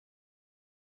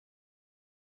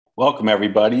Welcome,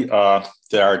 everybody, to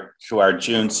our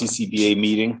June CCBA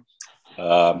meeting.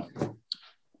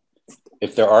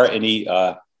 If there are any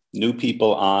new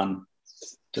people on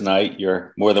tonight,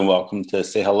 you're more than welcome to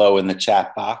say hello in the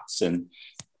chat box and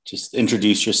just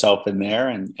introduce yourself in there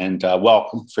and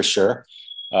welcome for sure.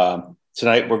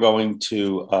 Tonight, we're going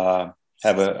to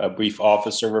have a brief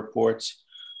officer report.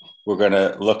 We're going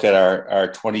to look at our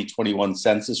 2021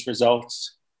 census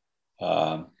results.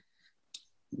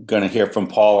 Going to hear from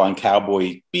Paul on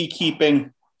cowboy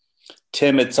beekeeping.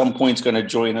 Tim at some point is going to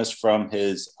join us from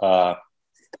his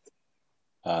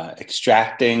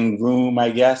extracting room,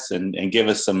 I guess, and give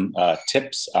us some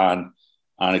tips on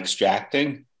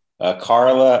extracting.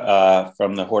 Carla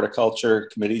from the horticulture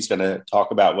committee is going to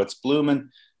talk about what's blooming.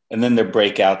 And then their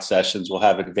breakout sessions will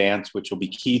have advanced, which will be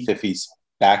Keith if he's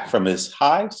back from his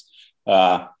hives.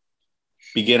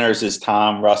 Beginners is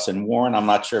Tom, Russ, and Warren. I'm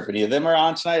not sure if any of them are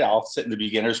on tonight. I'll sit in the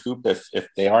beginners group if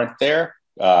they aren't there.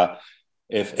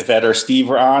 If Ed or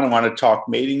Steve are on, I want to talk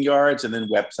mating yards and then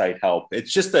website help.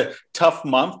 It's just a tough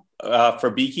month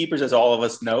for beekeepers, as all of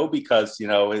us know, because,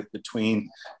 between,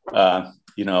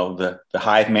 the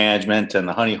hive management and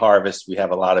the honey harvest, we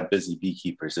have a lot of busy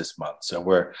beekeepers this month. So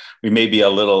we may be a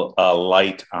little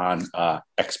light on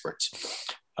experts.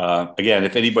 Again,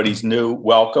 if anybody's new,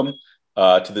 welcome.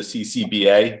 To the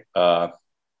CCBA.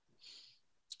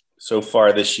 So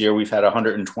far this year, we've had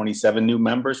 127 new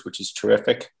members, which is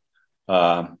terrific.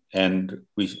 And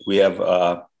we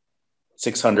have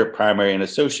 600 primary and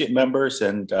associate members.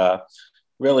 And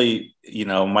really,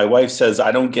 my wife says,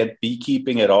 I don't get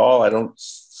beekeeping at all. I don't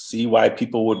see why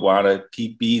people would want to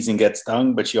keep bees and get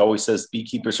stung, but she always says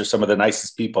beekeepers are some of the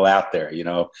nicest people out there,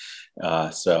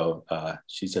 So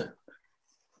she's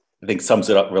I think sums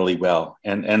it up really well.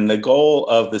 And the goal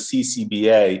of the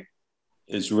CCBA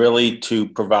is really to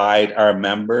provide our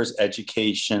members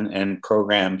education and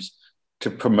programs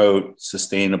to promote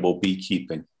sustainable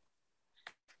beekeeping.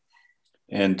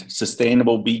 And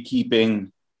sustainable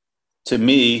beekeeping, to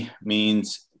me,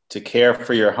 means to care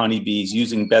for your honeybees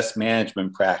using best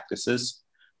management practices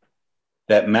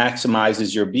that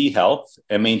maximizes your bee health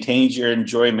and maintains your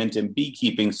enjoyment in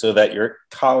beekeeping so that your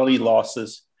colony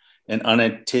losses and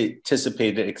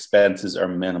unanticipated expenses are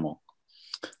minimal.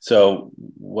 So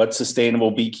what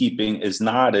sustainable beekeeping is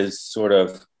not is sort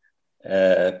of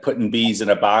putting bees in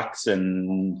a box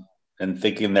and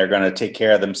thinking they're going to take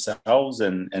care of themselves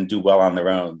and do well on their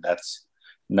own. That's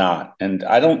not. And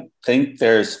I don't think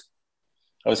I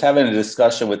was having a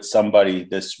discussion with somebody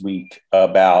this week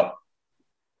about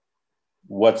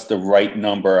what's the right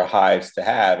number of hives to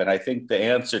have. And I think the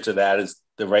answer to that is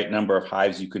the right number of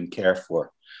hives you can care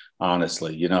for.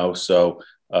 Honestly, so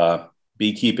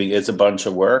beekeeping is a bunch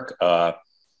of work,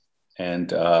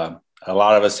 and a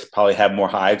lot of us probably have more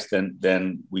hives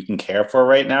than we can care for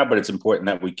right now, but it's important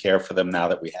that we care for them now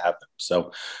that we have them.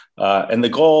 So, and the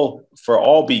goal for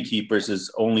all beekeepers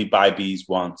is only buy bees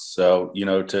once. So,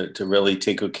 to really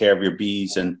take good care of your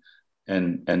bees and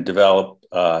develop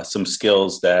some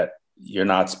skills that you're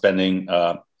not spending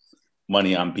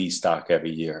money on bee stock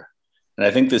every year. And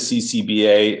I think the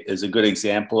CCBA is a good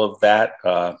example of that.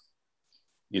 For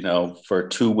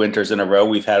 2 winters in a row,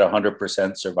 we've had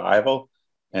 100% survival.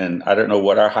 And I don't know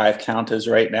what our hive count is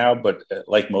right now, but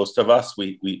like most of us,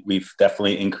 we've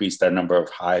definitely increased our number of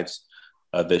hives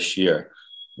this year.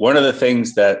 One of the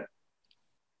things that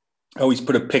I always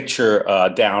put a picture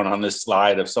down on this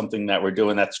slide of something that we're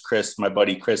doing, that's Chris, my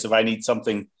buddy Chris. If I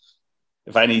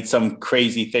need some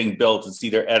crazy thing built, it's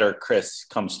either Ed or Chris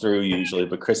comes through usually,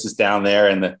 but Chris is down there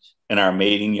in our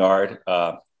mating yard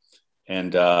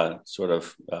and sort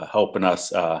of helping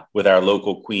us with our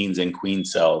local queens and queen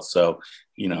cells. So,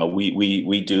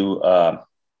 we do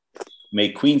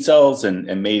make queen cells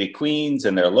and mated queens,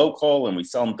 and they're local, and we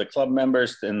sell them to club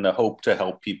members in the hope to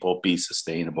help people be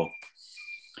sustainable.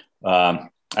 I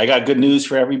got good news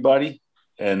for everybody.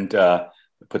 And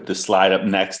put the slide up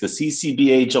next. The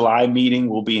CCBA July meeting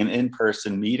will be an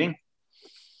in-person meeting,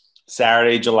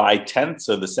 Saturday, July 10th.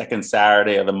 So the second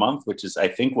Saturday of the month, which is, I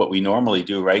think, what we normally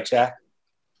do, right, Jack?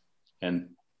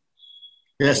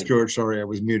 Yes, George. Sorry, I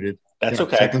was muted. That's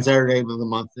okay. Second Saturday of the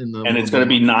month. And it's going to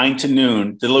be 9 to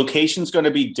noon. The location's going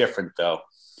to be different, though.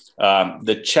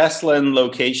 The Cheslin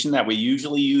location that we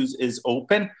usually use is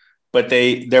open, but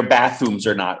their bathrooms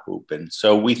are not open.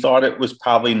 So we thought it was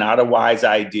probably not a wise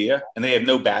idea, and they have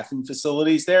no bathroom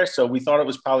facilities there. So we thought it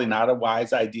was probably not a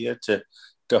wise idea to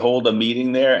hold a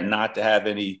meeting there and not to have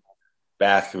any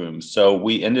bathrooms. So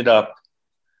we ended up,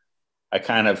 I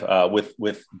kind of,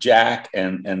 with Jack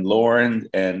and Lauren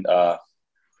and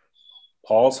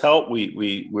Paul's help,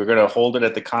 we're going to hold it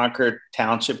at the Concord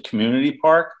Township Community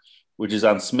Park, which is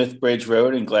on Smith Bridge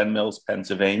Road in Glen Mills,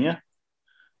 Pennsylvania.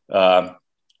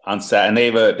 On Saturday,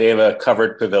 and they have a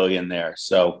covered pavilion there.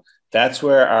 So that's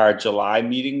where our July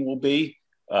meeting will be.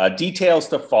 Details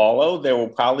to follow. There will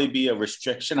probably be a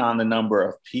restriction on the number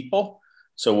of people.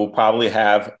 So we'll probably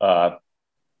have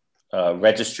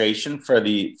registration for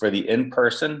the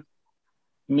in-person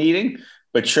meeting,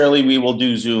 but surely we will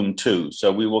do Zoom too.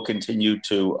 So we will continue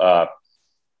to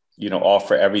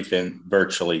offer everything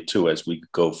virtually too as we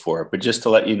go forward. But just to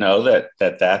let you know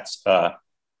that's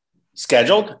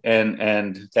scheduled,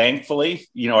 and thankfully,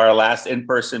 our last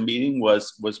in-person meeting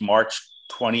was March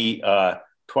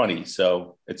 2020.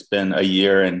 So it's been a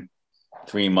year and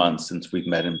 3 months since we've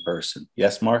met in person.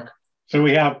 Yes, Mark? So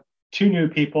we have two new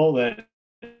people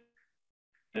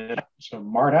so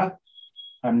Marta,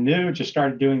 I'm new, just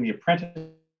started doing the apprentice.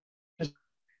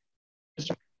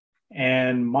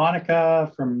 And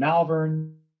Monica from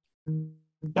Malvern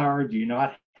do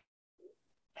not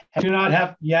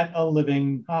have yet a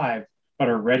living hive, but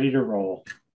are ready to roll.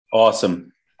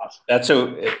 Awesome. That's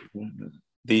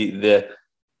the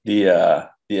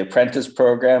apprentice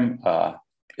program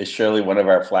is surely one of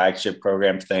our flagship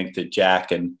programs. Thanks to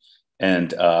Jack and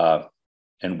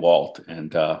Walt,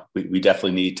 and we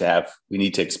definitely need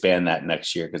to expand that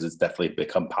next year because it's definitely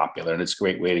become popular, and it's a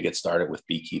great way to get started with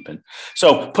beekeeping.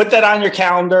 So put that on your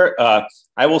calendar.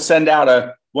 I will send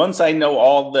out once I know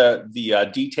all the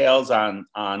details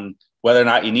on whether or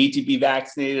not you need to be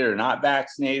vaccinated or not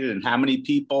vaccinated and how many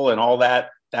people and all that.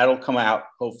 That'll come out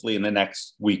hopefully in the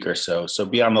next week or so. So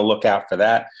be on the lookout for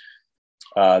that.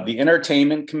 The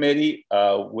entertainment committee,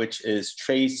 which is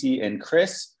Tracy and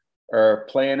Chris, are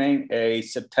planning a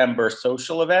September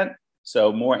social event.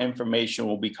 So more information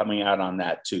will be coming out on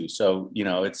that too. So,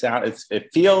 it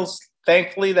feels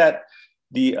thankfully that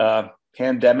the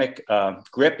pandemic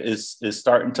grip is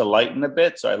starting to lighten a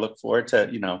bit. So I look forward to,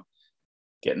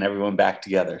 getting everyone back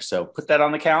together. So put that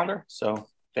on the calendar. So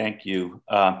thank you.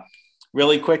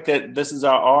 Really quick, that this is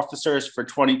our officers for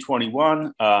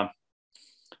 2021.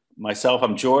 Myself,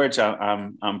 I'm George.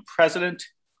 I'm president.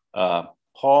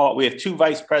 Paul, we have two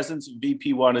vice presidents.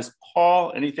 VP1 is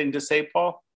Paul. Anything to say,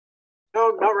 Paul? No,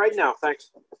 not right now.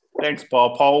 Thanks. Thanks,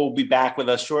 Paul. Paul will be back with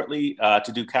us shortly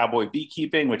to do cowboy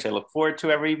beekeeping, which I look forward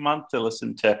to every month to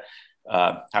listen to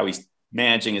how he's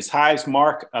managing his hives.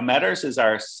 Mark Metters is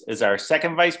our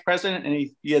second vice president. And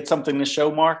you had something to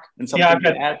show, Mark, and something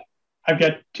to add? I've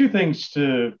got two things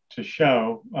to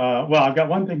show. I've got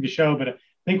one thing to show, but I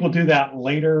think we'll do that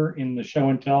later in the show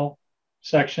and tell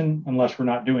section, unless we're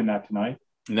not doing that tonight.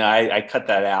 No, I cut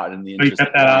that out in the interest. You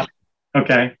cut that out?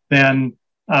 Okay. Then,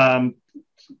 the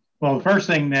first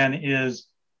thing then is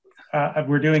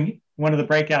we're doing one of the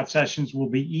breakout sessions will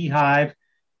be eHive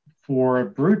for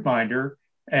Broodminder.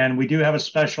 And we do have a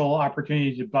special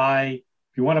opportunity to buy,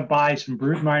 if you want to buy some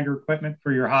Broodminder equipment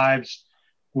for your hives,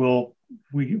 we're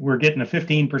getting a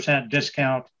 15%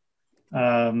 discount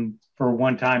for a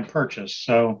one-time purchase.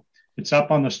 So it's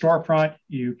up on the storefront.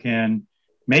 You can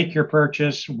make your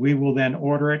purchase. We will then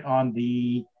order it on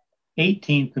the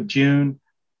 18th of June,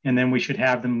 and then we should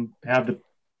have the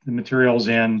materials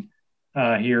in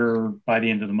here by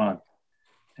the end of the month.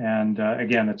 And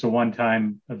again, it's a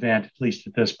one-time event, at least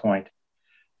at this point.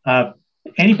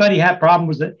 Anybody have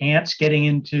problems with the ants getting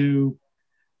into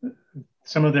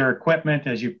some of their equipment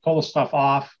as you pull stuff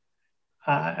off?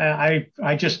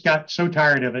 I just got so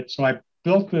tired of it. So I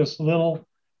built this little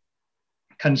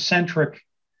concentric,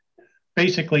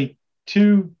 basically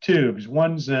two tubes.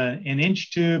 One's an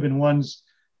inch tube and one's,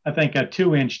 I think, a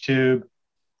 2-inch tube.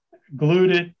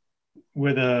 Glued it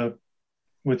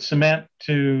with cement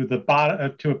to the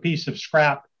bottom, to a piece of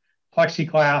scrap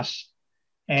plexiglass.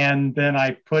 And then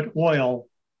I put oil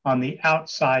on the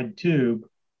outside tube.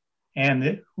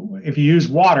 And if you use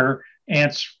water,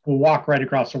 ants will walk right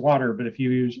across the water. But if you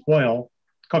use oil,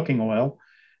 cooking oil,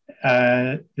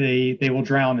 they will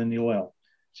drown in the oil.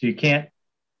 So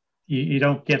you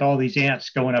don't get all these ants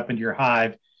going up into your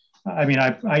hive. I mean,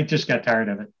 I just got tired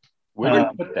of it. Where did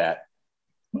you put that?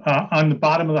 On the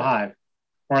bottom of the hive,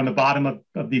 or on the bottom of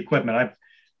the equipment.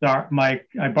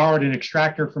 I borrowed an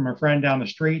extractor from a friend down the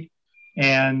street,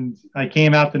 and I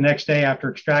came out the next day after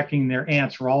extracting. Their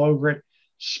ants were all over it,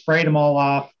 sprayed them all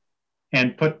off,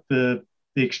 and put the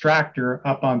extractor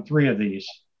up on 3 of these,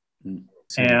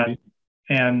 and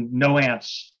no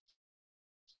ants.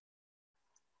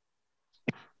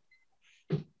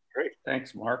 Great,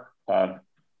 thanks, Mark.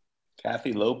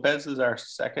 Kathy Lopez is our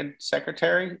second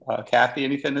secretary. Kathy,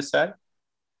 anything to say?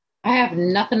 I have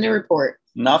nothing to report.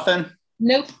 Nothing?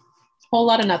 Nope. Whole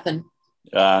lot of nothing.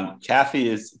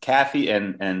 Kathy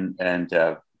and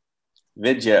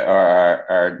Vidya are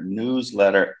our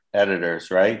newsletter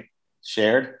editors, right?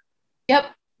 Shared. Yep.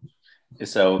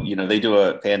 So they do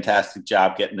a fantastic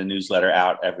job getting the newsletter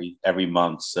out every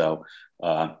month. So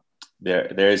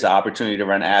there is an opportunity to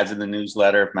run ads in the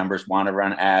newsletter if members want to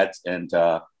run ads, and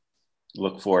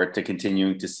look forward to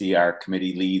continuing to see our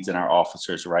committee leads and our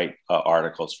officers write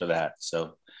articles for that.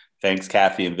 So thanks,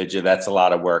 Kathy and Vidya. That's a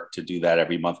lot of work to do that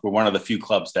every month. We're one of the few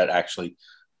clubs that actually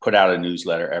put out a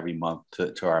newsletter every month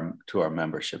to our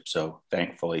membership. So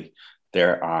thankfully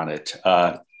they're on it.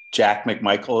 Jack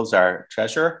McMichael is our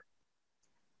treasurer.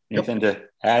 Anything to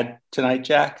add tonight,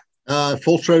 Jack?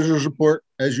 Full treasurer's report,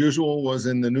 as usual, was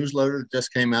in the newsletter that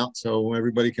just came out, so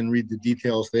everybody can read the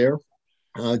details there.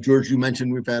 George, you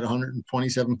mentioned we've had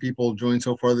 127 people join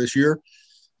so far this year.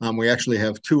 We actually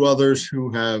have 2 others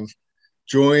who have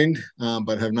joined,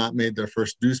 but have not made their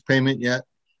first dues payment yet.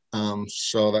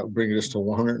 So that would bring us to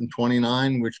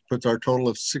 129, which puts our total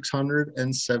of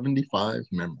 675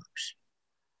 members.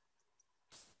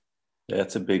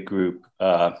 That's a big group.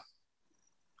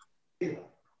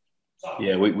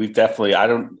 Yeah, we've definitely, I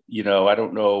don't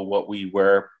know what we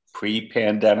were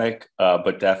pre-pandemic,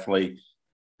 but definitely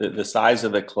the size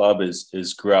of the club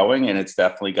is growing, and it's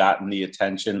definitely gotten the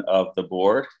attention of the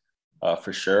board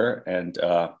for sure. And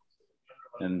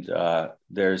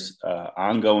there's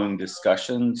ongoing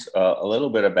discussions a little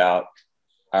bit about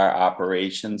our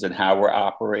operations and how we're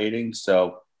operating.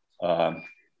 So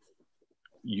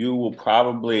you'll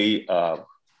probably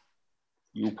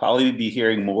be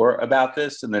hearing more about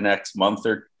this in the next month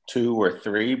or 2 or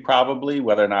 3, probably,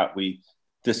 whether or not we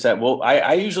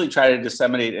I usually try to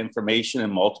disseminate information in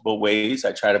multiple ways.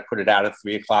 I try to put it out at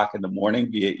 3 o'clock in the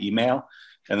morning via email,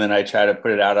 and then I try to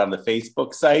put it out on the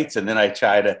Facebook sites, and then I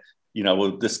try to,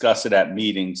 we'll discuss it at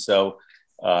meetings. So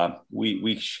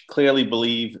we clearly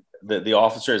believe that the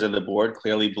officers and the board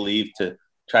clearly believe to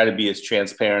try to be as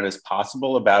transparent as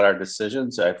possible about our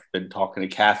decisions. I've been talking to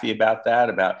Kathy about that,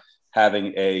 about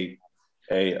having a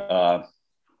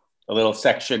little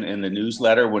section in the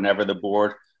newsletter whenever the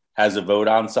board has a vote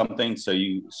on something, so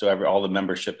all the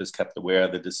membership is kept aware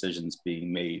of the decisions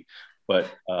being made. But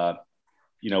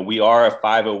we are a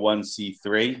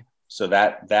 501c3, so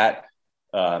that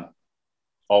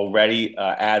already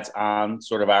adds on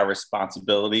sort of our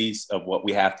responsibilities of what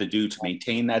we have to do to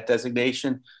maintain that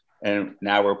designation. And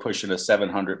now we're pushing a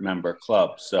 700 member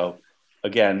club. So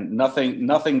again,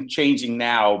 nothing changing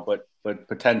now, but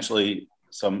potentially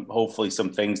hopefully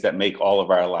some things that make all of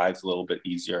our lives a little bit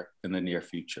easier in the near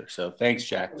future. So thanks,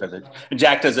 Jack, and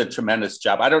Jack does a tremendous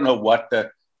job. I don't know what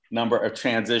the number of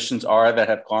transitions are that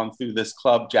have gone through this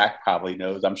club. Jack probably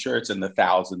knows. I'm sure it's in the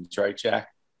thousands, right, Jack?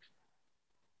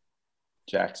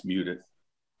 Jack's muted.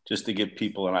 Just to give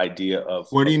people an idea of—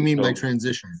 What do you mean by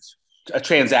transitions?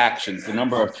 Transactions, the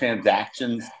number of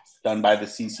transactions done by the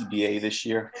CCBA this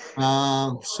year.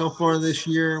 So far this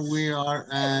year, we are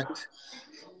at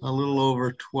a little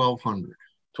over 1,200.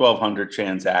 1,200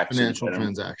 transactions. Financial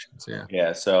transactions, yeah.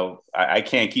 Yeah, so I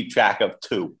can't keep track of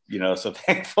 2, so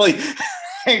thankfully,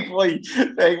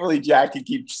 Jack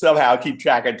can somehow keep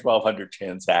track of 1,200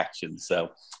 transactions.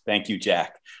 So thank you,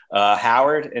 Jack.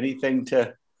 Howard, anything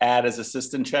to add as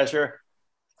assistant treasurer?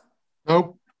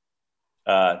 Nope.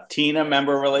 Tina,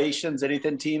 member relations,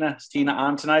 anything, Tina? Is Tina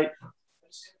on tonight?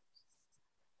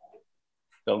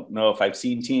 Don't know if I've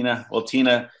seen Tina. Well,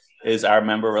 Tina is our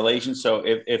member relations. So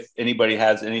if anybody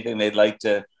has anything they'd like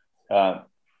to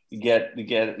get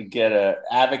an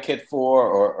advocate for,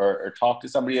 or talk to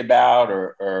somebody about,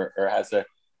 or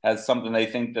has something they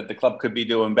think that the club could be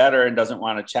doing better and doesn't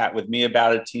want to chat with me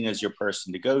about it, Tina's your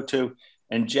person to go to.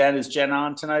 And Jen, is Jen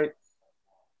on tonight?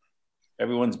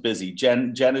 Everyone's busy.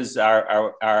 Jen is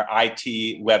our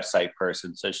IT website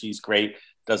person. So she's great,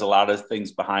 does a lot of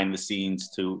things behind the scenes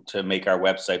to make our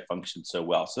website function so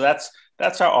well. So that's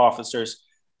our officers.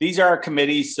 These are our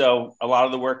committees. So a lot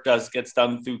of the work gets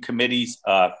done through committees.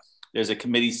 There's a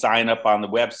committee sign up on the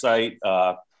website.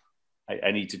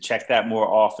 I need to check that more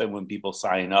often when people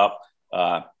sign up.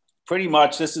 Pretty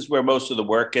much this is where most of the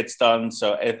work gets done.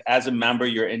 So if as a member,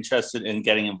 you're interested in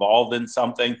getting involved in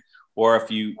something, or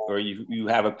if you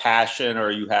have a passion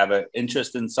or you have an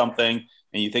interest in something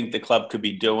and you think the club could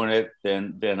be doing it,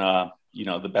 then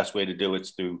the best way to do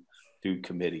it's through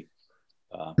committee.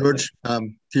 George,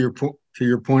 to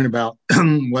your point about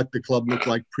what the club looked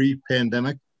like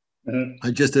pre-pandemic,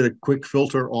 I just did a quick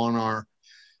filter on our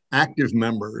active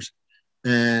members,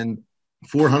 and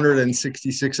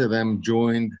 466 of them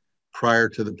joined prior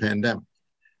to the pandemic.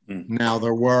 Now,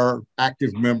 there were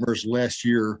active members last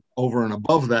year over and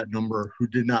above that number who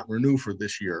did not renew for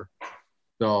this year.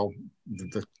 So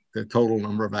the total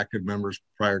number of active members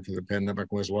prior to the pandemic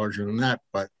was larger than that.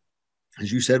 But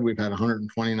As you said, we've had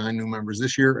 129 new members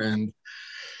this year, and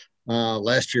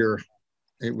last year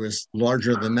it was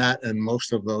larger than that, and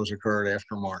most of those occurred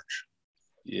after March.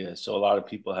 Yeah, so a lot of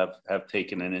people have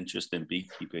taken an interest in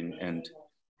beekeeping, and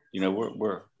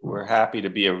we're happy to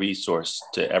be a resource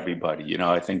to everybody.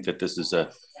 I think that this is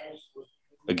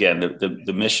again,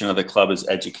 the mission of the club is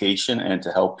education and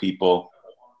to help people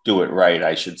do it right,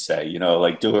 I should say,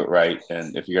 do it right.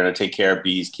 And if you're going to take care of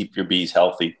bees, keep your bees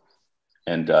healthy,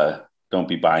 and don't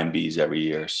be buying bees every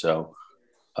year. So,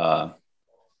 I'm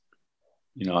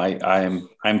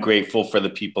grateful for the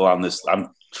people on this. I'm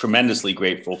tremendously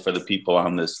grateful for the people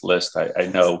on this list. I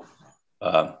know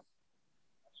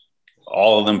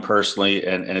all of them personally,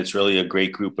 and it's really a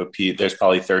great group of people. There's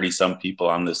probably 30 some people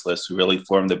on this list who really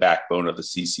form the backbone of the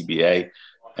CCBA.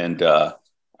 And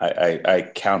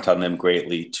I count on them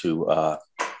greatly to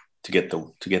get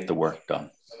the work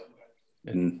done.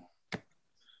 And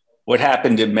what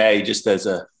happened in May, just as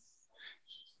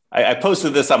I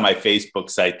posted this on my Facebook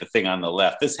site, the thing on the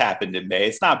left. This happened in May.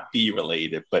 It's not bee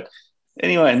related, but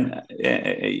anyone,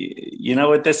 you know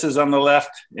what this is on the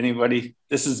left? Anybody?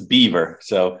 This is beaver.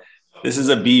 So this is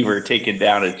a beaver taking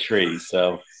down a tree.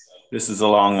 So this is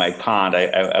along my pond.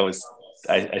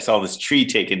 I saw this tree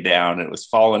taken down. And it was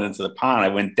falling into the pond. I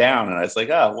went down and I was like,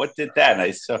 oh, what did that? And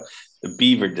I saw the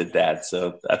beaver did that.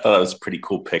 So I thought that was a pretty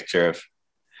cool picture.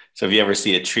 So if you ever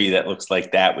see a tree that looks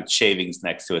like that with shavings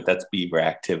next to it, that's beaver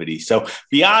activity. So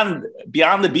beyond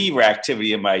the beaver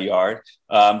activity in my yard.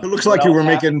 It looks like you were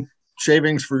making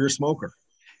shavings for your smoker.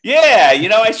 Yeah,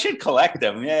 I should collect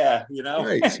them. Yeah,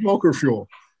 Right, smoker fuel.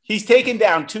 He's taken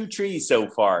down 2 trees so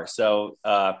far. So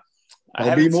I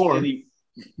haven't seen any.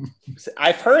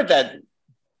 I've heard that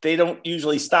they don't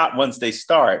usually stop once they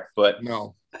start, but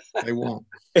no, they won't.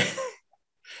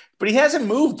 But he hasn't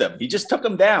moved them. He just took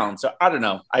them down. So I don't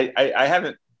know. I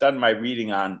haven't done my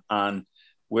reading on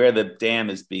where the dam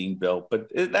is being built, but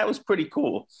that was pretty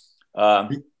cool.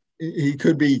 He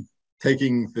could be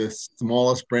taking the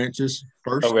smallest branches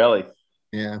first. Oh, really?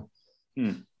 Yeah.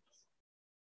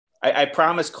 I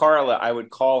promised Carla I would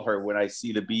call her when I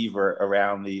see the beaver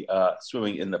around the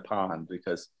swimming in the pond,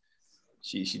 because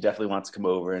she definitely wants to come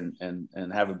over and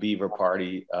have a beaver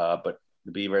party. But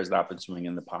the beaver has not been swimming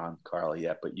in the pond, Carla,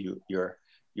 yet. But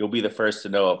you'll be the first to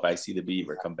know if I see the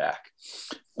beaver come back.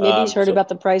 Maybe he's heard about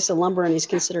the price of lumber and he's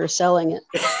considering selling it.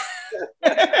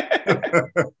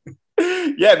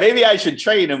 Yeah, maybe I should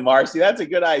train him, Marcy. That's a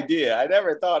good idea. I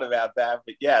never thought about that,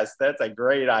 but yes, that's a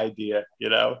great idea.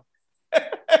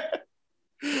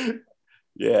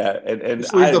 Yeah, and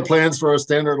just leave the plans for a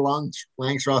standard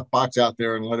Langstroth box out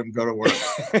there and let him go to work.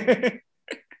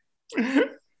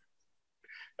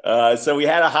 So we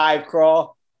had a hive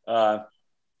crawl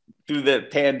through the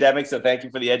pandemic. So thank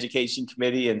you for the education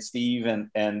committee and Steve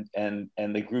and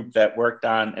the group that worked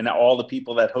on, and all the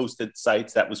people that hosted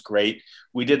sites. That was great.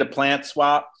 We did a plant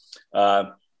swap.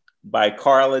 By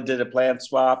Carla did a plant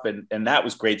swap, and that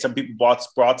was great. Some people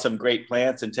brought some great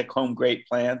plants and took home great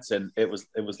plants, and it was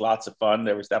lots of fun.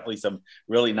 There was definitely some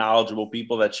really knowledgeable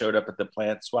people that showed up at the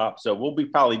plant swap. So we'll be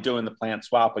probably doing the plant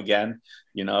swap again,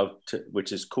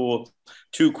 which is cool.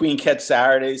 2 Queen Catch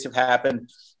Saturdays have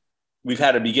happened. We've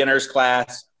had a beginners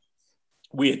class.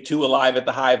 We had 2 Alive at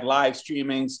the Hive live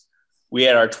streamings. We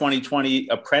had our 2020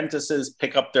 apprentices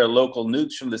pick up their local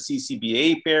nukes from the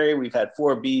CCBA area. We've had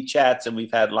 4 bee chats, and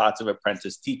we've had lots of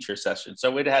apprentice teacher sessions.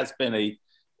 So it has been a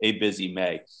busy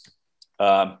May.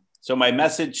 So my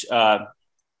message to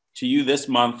you this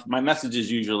month, my message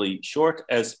is usually short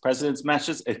as president's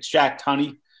message: extract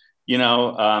honey.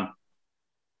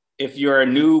 If you're a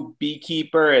new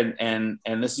beekeeper and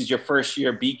this is your first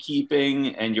year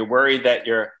beekeeping and you're worried that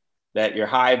your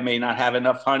hive may not have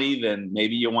enough honey, then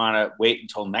maybe you want to wait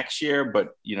until next year. But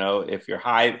if your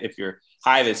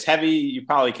hive is heavy, you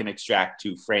probably can extract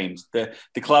 2 frames. The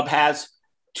club has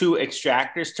 2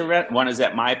 extractors to rent. One is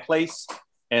at my place,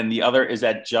 and the other is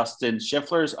at Justin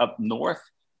Schiffler's up north.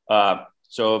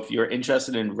 So if you're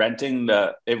interested in renting,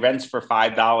 it rents for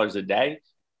 $5 a day.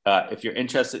 If you're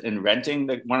interested in renting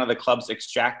one of the club's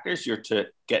extractors, you're to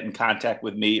get in contact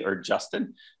with me or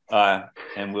Justin.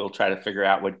 And we'll try to figure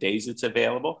out what days it's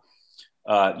available.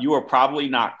 You are probably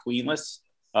not queenless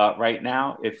right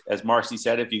now. If, as Marcy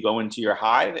said, if you go into your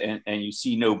hive and you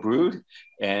see no brood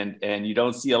and you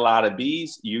don't see a lot of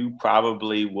bees, you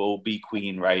probably will be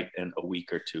queen right in a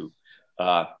week or 2.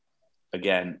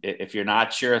 Again, if you're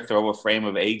not sure, throw a frame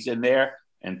of eggs in there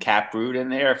and cap brood in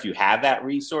there. If you have that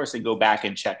resource, and go back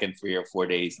and check in 3 or 4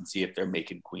 days and see if they're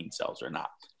making queen cells or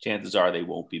not. Chances are they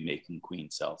won't be making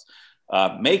queen cells.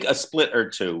 Make a split or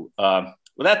 2. Well,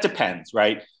 that depends,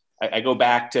 right? I go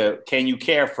back to, can you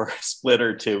care for a split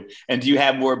or two? And do you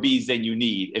have more bees than you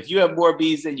need? If you have more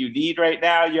bees than you need right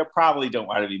now, you probably don't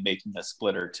want to be making a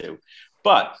split or two.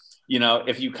 But, you know,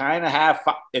 if you kind of have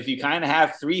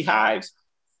 3 hives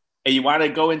and you want to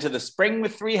go into the spring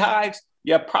with 3 hives,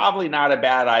 yeah, probably not a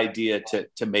bad idea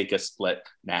to make a split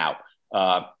now.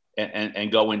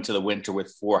 And go into the winter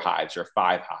with 4 hives or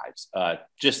 5 hives,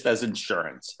 just as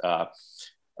insurance. The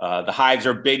hives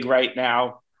are big right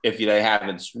now if they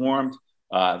haven't swarmed.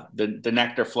 The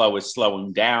nectar flow is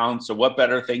slowing down. So what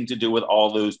better thing to do with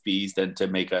all those bees than to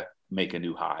make a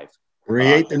new hive?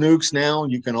 Create the nukes now.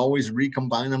 You can always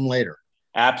recombine them later.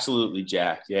 Absolutely,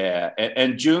 Jack. Yeah.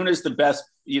 And June is the best,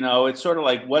 you know, it's sort of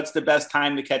like, what's the best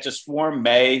time to catch a swarm?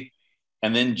 May.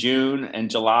 And then June and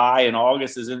July and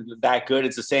August isn't that good.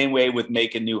 It's the same way with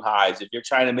making new hives. If you're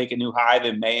trying to make a new hive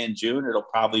in May and June, it'll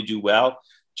probably do well.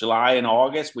 July and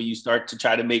August, when you start to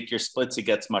try to make your splits, it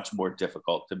gets much more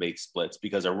difficult to make splits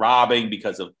because of robbing,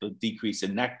 because of the decrease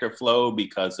in nectar flow,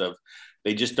 because of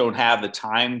they just don't have the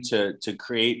time to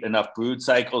create enough brood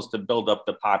cycles to build up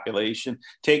the population.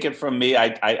 Take it from me.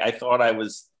 I thought I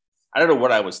don't know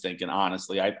what I was thinking,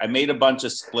 honestly. I made a bunch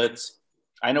of splits.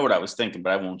 I know what I was thinking,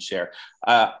 but I won't share.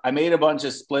 I made a bunch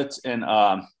of splits in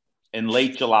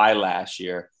late July last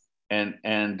year,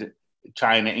 and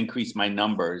trying to increase my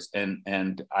numbers.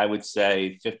 And I would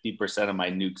say 50% of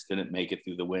my nukes didn't make it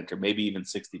through the winter. Maybe even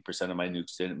 60% of my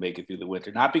nukes didn't make it through the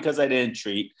winter. Not because I didn't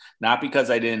treat, not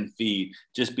because I didn't feed,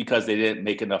 just because they didn't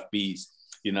make enough bees.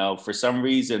 You know, for some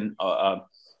reason,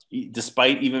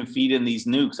 despite even feeding these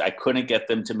nukes, I couldn't get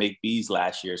them to make bees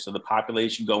last year. So the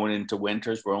population going into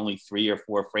winters were only 3 or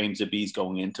 4 frames of bees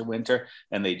going into winter,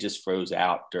 and they just froze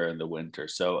out during the winter.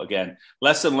 So again,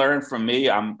 lesson learned from me.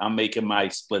 I'm making my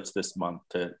splits this month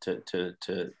to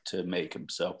make them.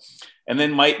 So, and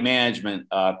then mite management.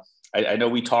 I know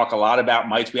we talk a lot about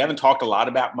mites. We haven't talked a lot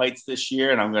about mites this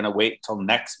year, and I'm going to wait until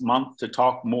next month to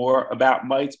talk more about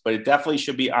mites, but it definitely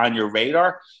should be on your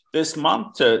radar this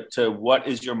month to what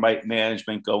is your mite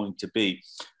management going to be,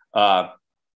 and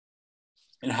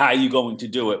how are you going to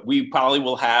do it. We probably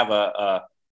will have a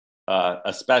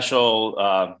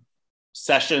special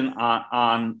session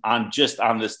on just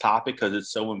on this topic because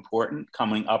it's so important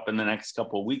coming up in the next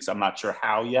couple of weeks. I'm not sure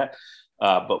how yet.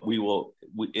 But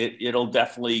it'll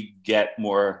definitely get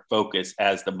more focus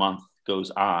as the month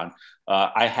goes on.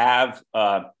 I have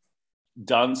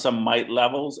done some mite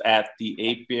levels at the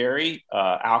apiary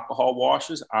alcohol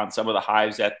washes on some of the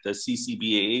hives at the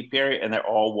CCBA apiary, and they're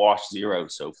all wash 0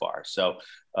 so far. So,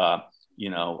 you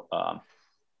know,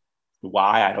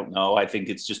 why, I don't know. I think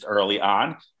it's just early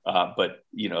on. But,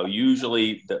 you know,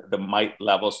 usually the mite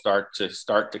levels start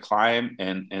to climb,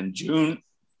 and June,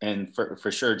 and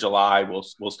for sure, July,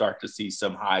 we'll start to see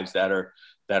some hives that are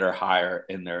higher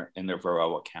in their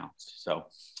varroa counts. So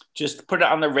just put it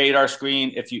on the radar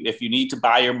screen. If you need to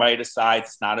buy your miticides,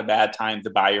 it's not a bad time to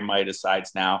buy your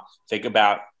miticides now. Think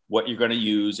about what you're going to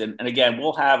use. And again,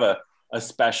 we'll have a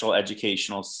special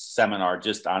educational seminar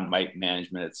just on mite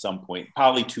management at some point,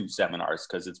 probably 2 seminars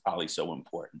because it's probably so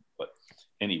important. But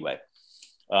anyway,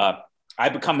 I've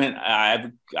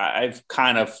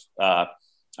kind of,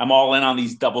 I'm all in on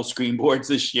these double screen boards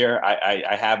this year.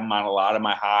 I have them on a lot of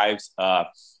my hives.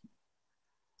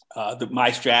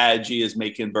 My strategy is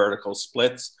making vertical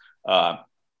splits,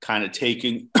 kind of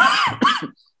taking,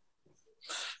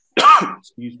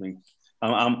 excuse me,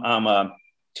 I'm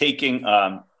taking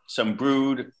some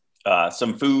brood,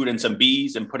 some food and some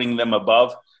bees and putting them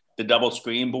above the double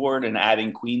screen board and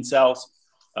adding queen cells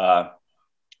and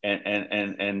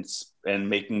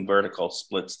making vertical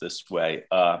splits this way.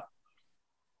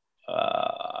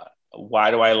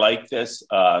 Why do I like this?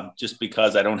 Just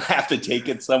because I don't have to take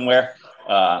it somewhere.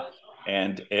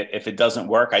 And if it doesn't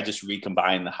work, I just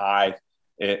recombine the hive.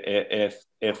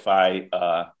 If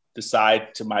I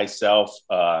decide to myself,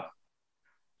 I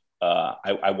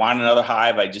want another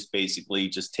hive, I just basically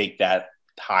just take that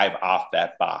hive off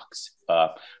that box.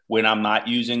 When I'm not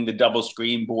using the double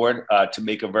screen board to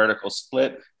make a vertical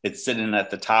split, it's sitting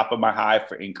at the top of my hive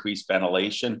for increased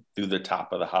ventilation through the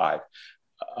top of the hive.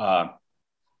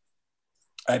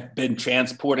 I've been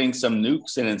transporting some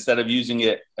nukes, and instead of using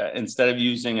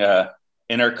a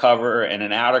inner cover and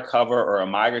an outer cover or a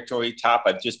migratory top,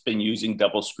 I've just been using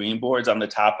double screen boards on the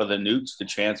top of the nukes to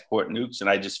transport nukes. And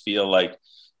I just feel like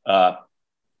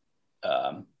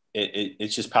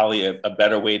it's just probably a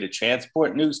better way to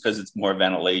transport nukes because it's more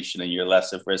ventilation and you're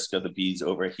less at risk of the bees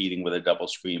overheating with a double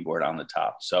screen board on the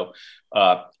top. So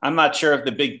I'm not sure if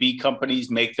the big bee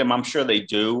companies make them. I'm sure they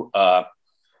do.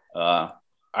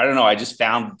 I don't know. I just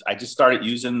started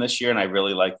using them this year and I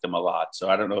really like them a lot. So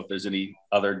I don't know if there's any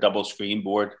other double screen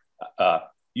board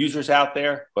users out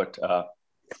there. But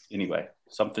anyway,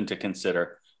 something to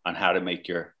consider on how to make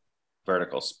your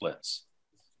vertical splits.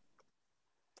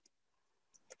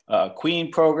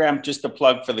 Queen program, just a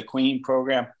plug for the Queen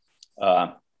program.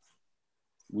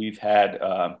 We've had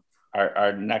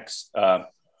our next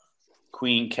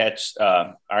queen catch,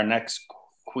 our next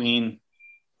queen,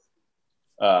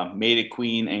 mated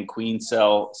queen and queen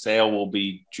cell sale will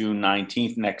be June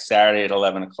 19th, next Saturday at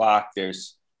 11 o'clock.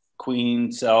 There's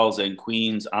queen cells and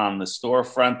queens on the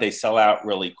storefront. They sell out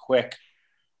really quick.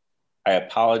 I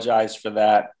apologize for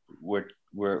that.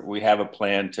 We have a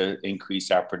plan to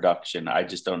increase our production. I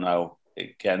just don't know.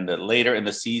 Again, the later in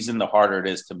the season, the harder it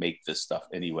is to make this stuff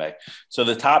anyway. So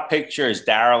the top picture is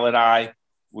Daryl and I.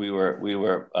 We were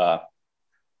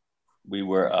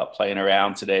playing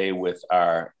around today with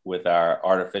our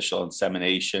artificial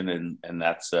insemination, and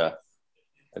that's a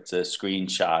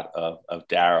screenshot of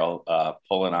Daryl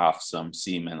pulling off some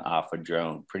semen off a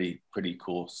drone. Pretty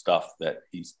cool stuff that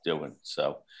he's doing.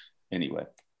 So anyway.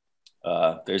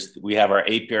 We have our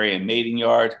apiary and mating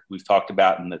yard. We've talked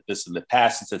about this in the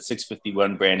past. It's at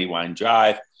 651 Brandywine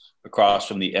Drive, across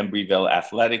from the Embryville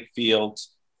Athletic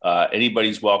Fields.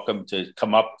 Anybody's welcome to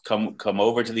come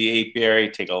over to the apiary,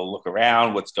 take a look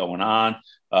around, what's going on.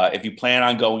 If you plan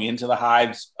on going into the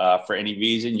hives for any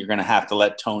reason, you're going to have to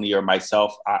let Tony or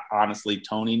myself, honestly,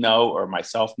 Tony know or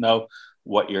myself know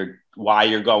why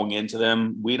you're going into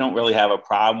them. We don't really have a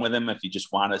problem with them if you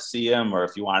just want to see them or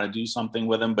if you want to do something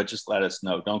with them, but just let us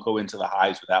know. Don't go into the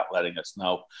hives without letting us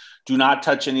know. Do not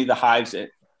touch any of the hives.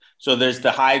 So there's the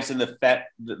hives in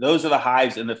those are the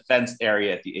hives in the fenced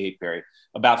area at the apiary.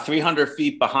 About 300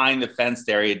 feet behind the fenced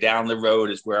area down the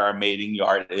road is where our mating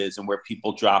yard is and where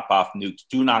people drop off nukes.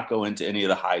 Do not go into any of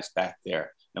the hives back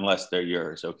there unless they're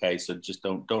yours. Okay. So just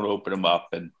don't open them up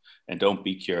and don't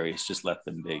be curious. Just let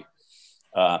them be.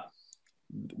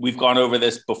 We've gone over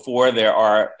this before. There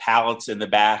are pallets in the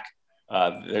back.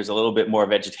 There's a little bit more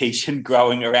vegetation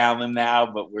growing around them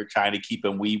now, but we're trying to keep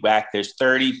them weed whacked. There's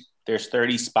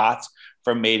 30 spots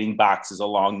for mating boxes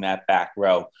along that back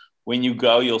row. When you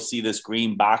go, you'll see this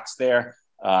green box there,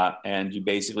 and you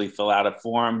basically fill out a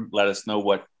form. Let us know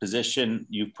what position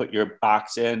you put your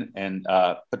box in and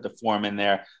put the form in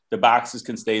there. The boxes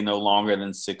can stay no longer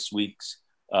than 6 weeks.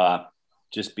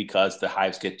 Just because the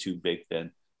hives get too big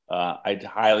then. I'd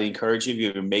highly encourage you,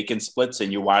 if you're making splits and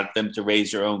you want them to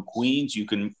raise your own queens, you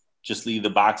can just leave the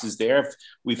boxes there.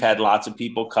 We've had lots of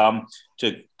people come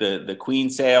to the queen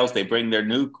sales. They bring their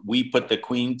nuke. We put the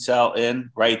queen cell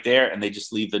in right there and they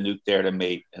just leave the nuke there to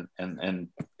mate, and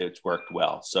it's worked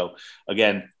well. So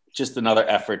again, just another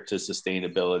effort to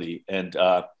sustainability. And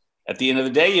at the end of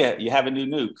the day, you have a new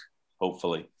nuke,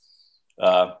 hopefully.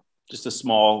 Just a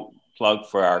small plug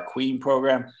for our queen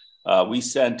program. We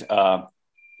sent 5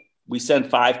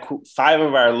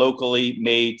 of our locally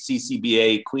made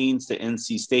CCBA queens to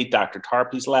NC State, Dr.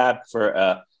 Tarpley's lab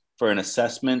for an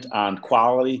assessment on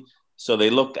quality. So they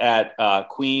looked at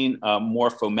queen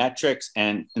morphometrics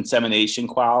and insemination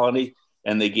quality,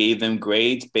 and they gave them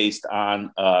grades based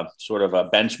on sort of a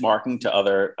benchmarking to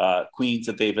other queens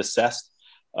that they've assessed.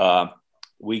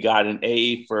 We got an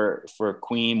A for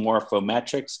queen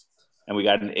morphometrics, and we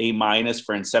got an A-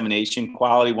 for insemination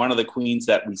quality. One of the queens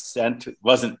that we sent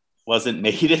wasn't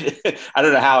mated. I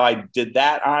don't know how I did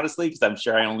that, honestly, because I'm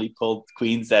sure I only pulled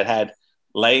queens that had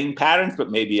laying patterns, but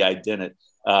maybe I didn't.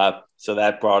 So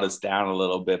that brought us down a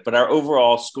little bit. But our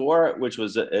overall score, which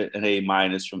was an A-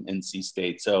 from NC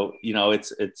State. So, you know,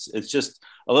 it's just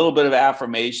a little bit of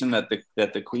affirmation that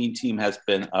the queen team has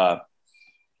been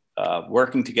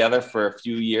working together for a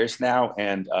few years now,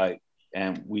 and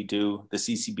the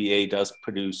CCBA does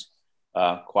produce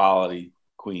quality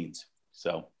queens.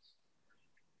 So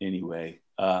anyway,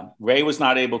 Ray was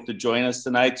not able to join us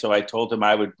tonight, so I told him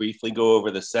I would briefly go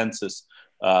over the census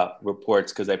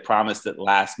reports, because I promised it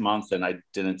last month and I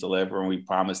didn't deliver, and we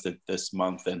promised it this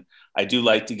month. And I do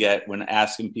like to when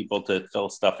asking people to fill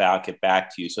stuff out, get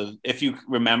back to you. So if you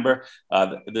remember,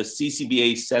 the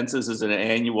CCBA census is an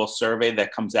annual survey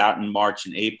that comes out in March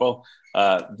and April.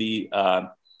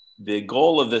 The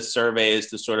goal of this survey is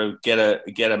to sort of get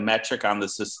a metric on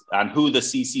who the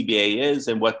CCBA is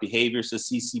and what behaviors the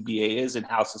CCBA is and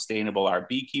how sustainable our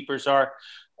beekeepers are.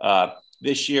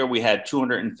 This year we had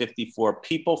 254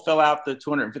 people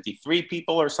 253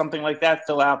 people or something like that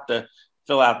fill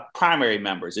out primary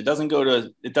members. It doesn't go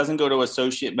to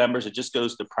associate members. It just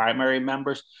goes to primary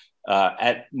members.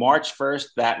 At March 1st,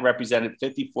 that represented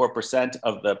 54%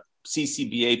 of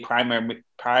CCBA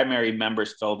primary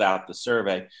members filled out the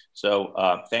survey. So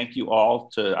thank you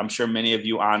all. I'm sure many of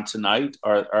you on tonight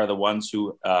are the ones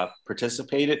who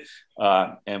participated,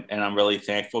 and I'm really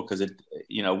thankful because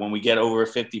when we get over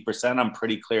 50%, I'm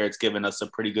pretty clear it's given us a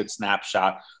pretty good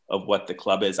snapshot of what the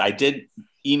club is. I did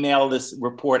email this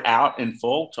report out in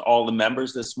full to all the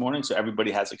members this morning, so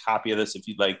everybody has a copy of this if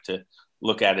you'd like to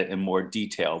look at it in more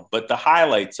detail. But the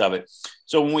highlights of it.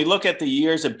 So when we look at the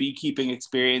years of beekeeping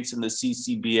experience in the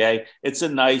CCBA, it's a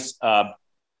nice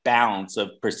balance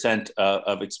of percent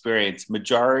of experience.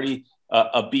 Majority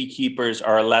of beekeepers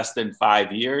are less than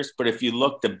 5 years. But if you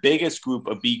look, the biggest group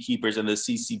of beekeepers in the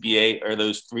CCBA are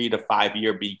those 3 to 5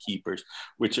 year beekeepers,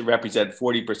 which represent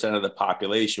 40% of the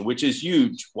population, which is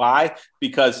huge. Why?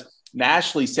 Because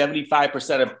nationally,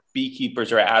 75% of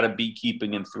beekeepers are out of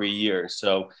beekeeping in 3 years.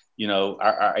 So,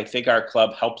 I think our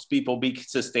club helps people be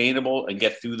sustainable and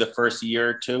get through the first year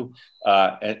or two,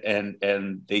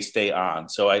 and they stay on.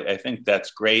 So I think that's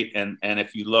great. And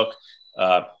if you look,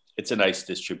 it's a nice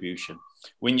distribution.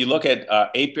 When you look at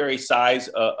apiary size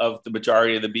of the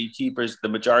majority of the beekeepers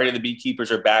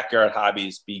are backyard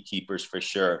hobbyist beekeepers for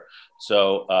sure.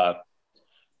 So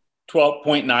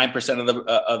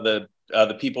 12.9% of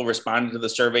the people responding to the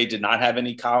survey did not have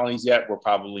any colonies yet. We're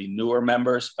probably newer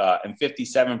members, and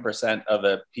 57% of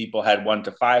the people had 1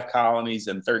 to 5 colonies,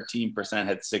 and 13%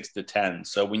 had 6 to 10.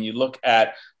 So when you look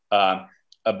at I'm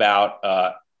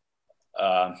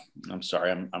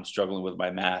sorry, I'm struggling with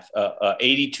my math.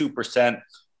 82%,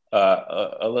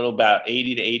 a little about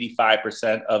 80 to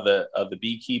 85% of the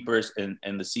beekeepers in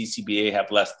the CCBA have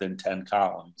less than 10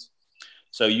 colonies.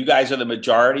 So you guys are the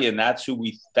majority, and that's who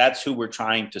we're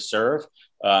trying to serve.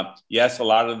 Yes, a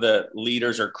lot of the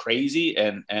leaders are crazy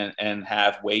and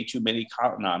have way too many.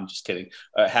 No, I'm just kidding.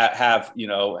 Have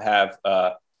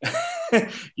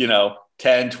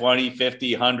 10, 20,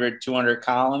 50, 100, 200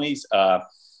 colonies.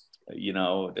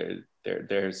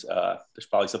 There's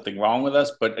probably something wrong with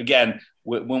us. But again,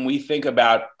 when we think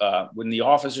about when the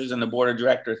officers and the board of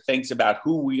directors thinks about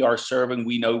who we are serving,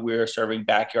 we know we are serving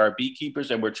backyard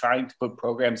beekeepers, and we're trying to put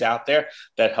programs out there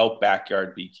that help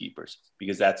backyard beekeepers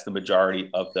because that's the majority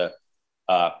of the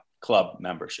club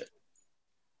membership.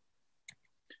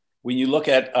 When you look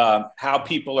at how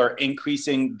people are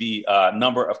increasing the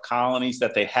number of colonies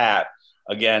that they have,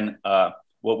 again,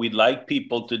 what we'd like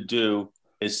people to do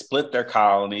is split their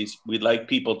colonies. We'd like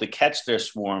people to catch their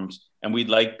swarms, and we'd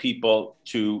like people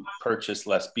to purchase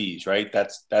less bees, right?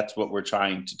 That's what we're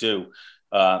trying to do.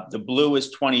 The blue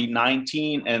is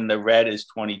 2019 and the red is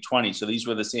 2020. So these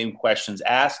were the same questions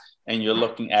asked, and you're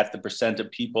looking at the percent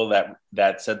of people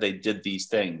that said they did these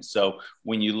things. So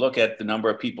when you look at the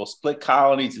number of people split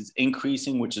colonies, it's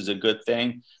increasing, which is a good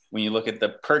thing. When you look at the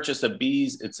purchase of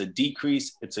bees, it's a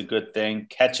decrease. It's a good thing.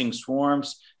 Catching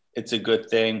swarms, it's a good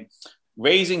thing.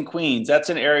 Raising queens, that's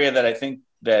an area that I think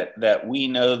that we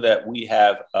know that we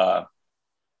have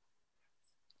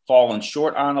fallen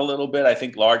short on a little bit. I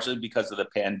think largely because of the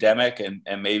pandemic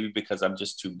and maybe because I'm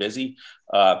just too busy.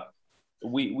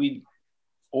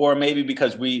 Or maybe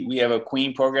because we have a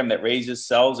queen program that raises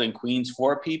cells and queens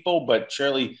for people, but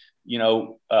surely,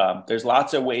 there's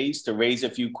lots of ways to raise a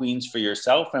few queens for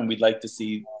yourself. And we'd like to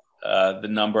see the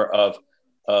number of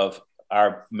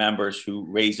our members who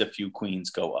raise a few queens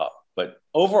go up. But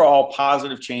overall,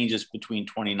 positive changes between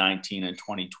 2019 and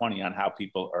 2020 on how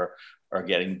people are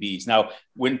getting bees. Now,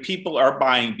 when people are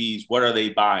buying bees, what are they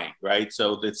buying, right?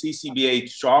 So the CCBA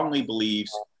strongly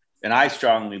believes, and I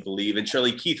strongly believe, and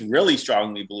surely Keith really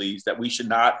strongly believes that we should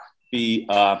not be,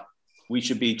 we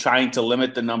should be trying to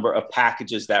limit the number of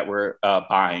packages that we're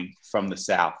buying from the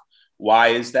South. Why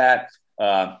is that?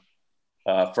 For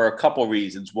a couple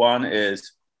reasons. One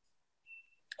is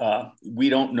we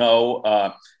don't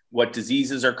know what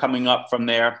diseases are coming up from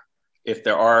there. If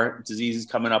there are diseases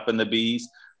coming up in the bees,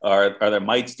 are there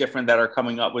mites different that are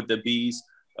coming up with the bees?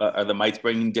 Are the mites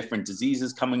bringing different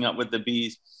diseases coming up with the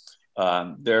bees?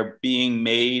 They're being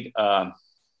made. Are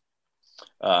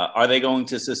they going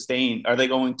to sustain? Are they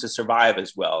going to survive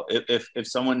as well? If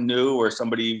someone new or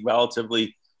somebody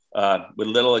relatively with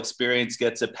little experience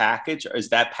gets a package, is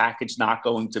that package not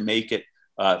going to make it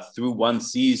through one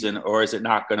season, or is it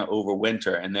not going to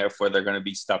overwinter, and therefore they're going to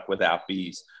be stuck without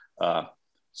bees?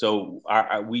 So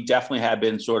we definitely have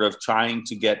been sort of trying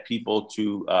to get people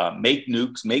to make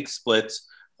nukes, make splits,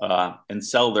 and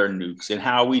sell their nukes. And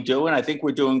how are we doing? I think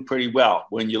we're doing pretty well.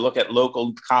 When you look at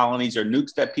local colonies or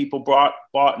nukes that people bought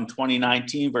in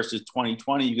 2019 versus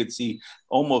 2020, you could see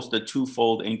almost a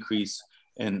twofold increase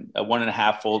and a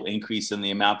 1.5-fold increase in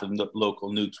the amount of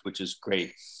local nukes, which is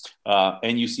great.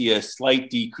 And you see a slight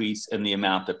decrease in the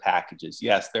amount of packages.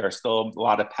 Yes, there are still a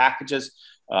lot of packages.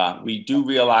 We do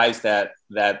realize that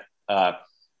there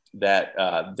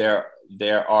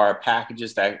are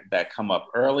packages that come up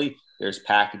early. There's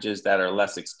packages that are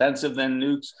less expensive than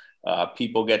nukes.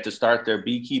 People get to start their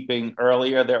beekeeping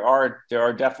earlier. There are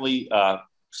definitely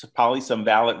probably some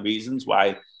valid reasons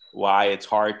why it's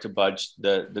hard to budge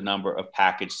the number of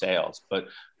package sales. But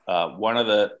one of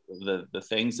the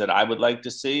things that I would like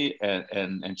to see,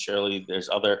 and surely there's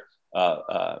other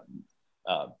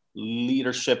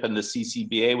leadership in the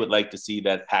CCBA would like to see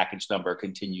that package number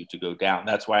continue to go down.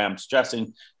 That's why I'm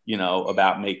stressing,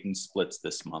 about making splits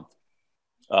this month.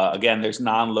 Again, there's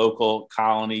non-local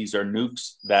colonies or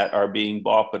nukes that are being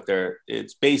bought, but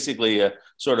it's basically a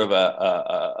sort of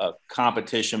a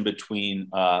competition between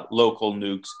local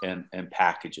nukes and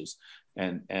packages.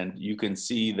 And you can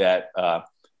see that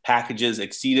packages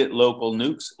exceeded local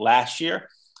nukes last year,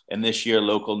 and this year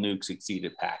local nukes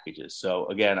exceeded packages. So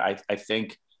again, I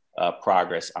think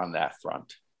progress on that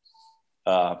front.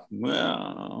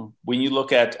 Well, when you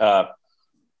look at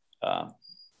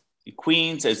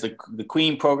queens, as the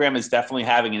queen program is definitely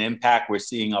having an impact. We're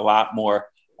seeing a lot more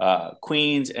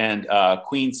queens and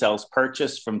queen cells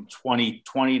purchased from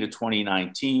 2020 to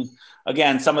 2019.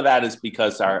 Again, some of that is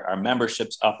because our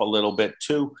membership's up a little bit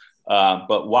too.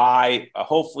 But why?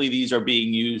 Hopefully these are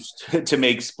being used to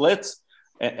make splits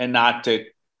and not to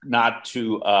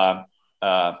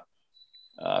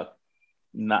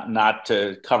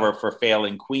cover for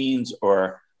failing queens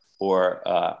or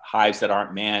hives that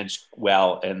aren't managed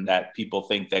well, and that people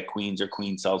think that queens or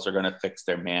queen cells are going to fix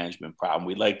their management problem.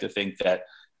 We'd like to think that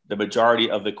the majority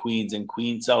of the queens and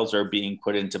queen cells are being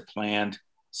put into planned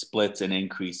splits and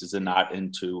increases and not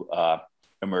into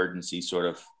emergency sort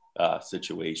of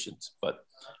situations. But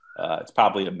it's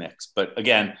probably a mix. But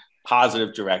again,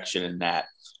 positive direction in that.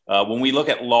 When we look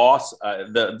at loss,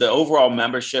 the overall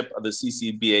membership of the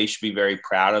CCBA should be very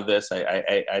proud of this.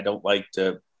 I don't like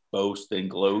to boast and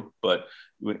gloat, but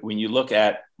when you look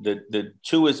at the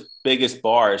two biggest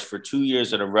bars for 2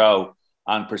 years in a row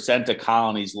on percent of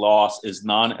colonies lost is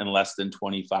none and less than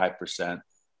 25%.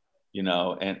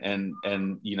 And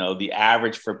the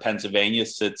average for Pennsylvania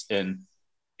sits in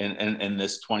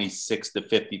this 26 to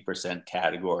 50%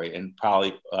 category, and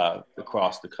probably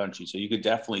across the country. So you could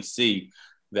definitely see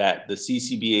that the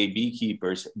CCBA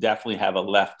beekeepers definitely have a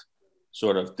left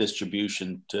sort of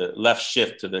distribution to left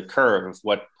shift to the curve of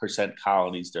what percent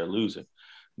colonies they're losing.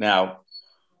 Now,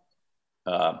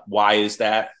 why is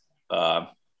that? I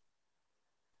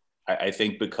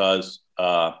think because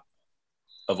of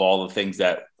all the things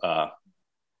that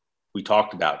we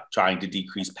talked about, trying to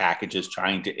decrease packages,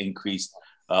 trying to increase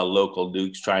local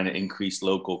nukes, trying to increase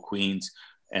local queens,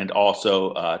 and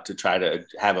also to try to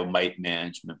have a mite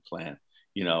management plan,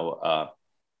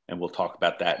 and we'll talk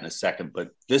about that in a second. But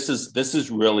this is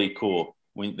really cool.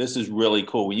 This is really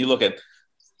cool. When you look at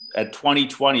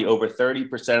 2020, over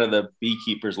 30% of the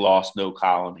beekeepers lost no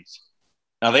colonies.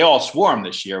 Now they all swarmed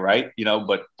this year, right?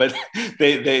 But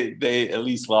they at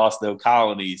least lost no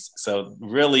colonies. So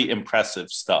really impressive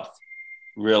stuff.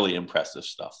 Really impressive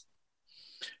stuff.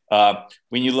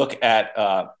 When you look at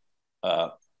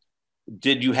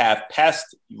did you have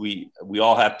pests? We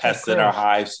all have pests in our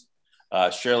hives.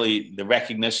 Surely the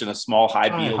recognition of small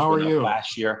hive beetles went up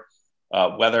last year.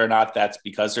 Whether or not that's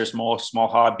because there's more small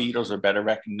hive beetles or better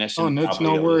recognition. Oh, that's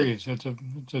no worries. It's a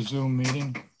Zoom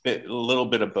meeting. A little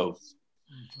bit of both.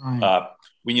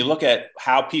 When you look at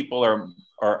how people are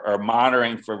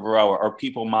monitoring for Varroa, or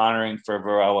people monitoring for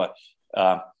Varroa,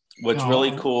 what's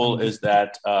really cool is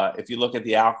that if you look at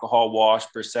the alcohol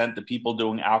wash percent, the people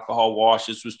doing alcohol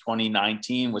washes was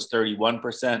 2019 was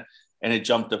 31%. And it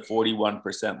jumped to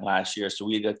 41% last year. So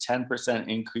we had a 10%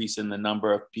 increase in the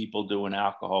number of people doing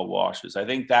alcohol washes. I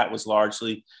think that was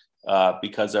largely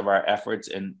because of our efforts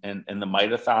in the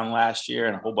mite-a-thon last year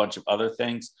and a whole bunch of other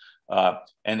things.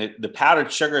 And the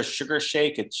powdered sugar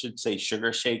shake, it should say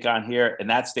sugar shake on here, and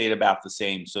that stayed about the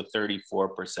same, so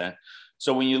 34%.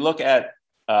 So when you look at,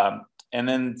 and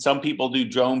then some people do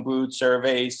drone brood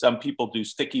surveys, some people do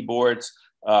sticky boards.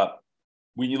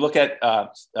 When you look at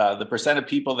the percent of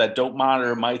people that don't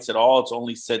monitor mites at all, it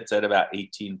only sits at about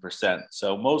 18%.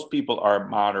 So most people are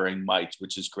monitoring mites,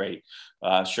 which is great.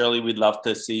 Surely we'd love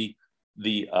to see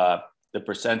the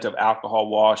percent of alcohol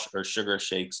wash or sugar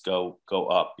shakes go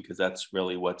up, because that's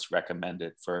really what's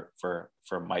recommended for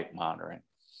mite monitoring.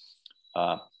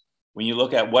 When you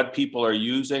look at what people are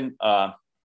using to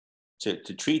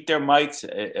treat their mites,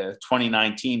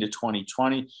 2019 to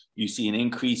 2020, you see an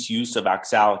increased use of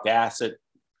oxalic acid.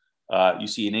 You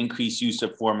see an increased use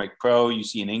of Formic Pro. You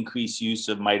see an increased use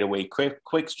of Mitaway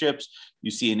quick strips.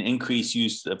 You see an increased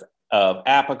use of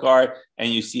Apogard,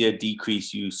 and you see a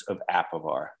decreased use of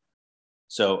Apivar.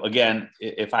 So again,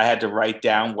 if I had to write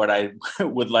down what I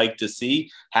would like to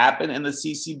see happen in the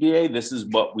CCBA, this is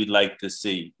what we'd like to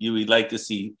see. We'd like to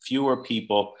see fewer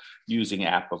people using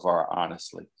Apivar,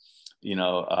 honestly.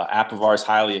 Apivar is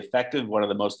highly effective, one of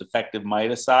the most effective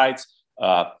miticides,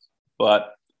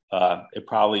 but it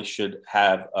probably should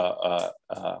have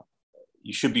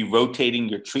you should be rotating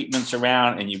your treatments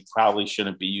around, and you probably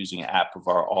shouldn't be using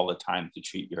Apivar all the time to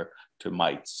treat your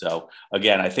mites. So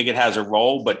again, I think it has a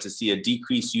role, but to see a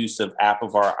decreased use of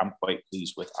Apivar, I'm quite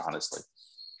pleased with, honestly.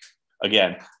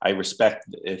 Again, I respect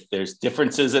if there's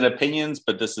differences in opinions,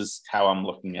 but this is how I'm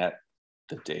looking at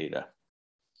the data.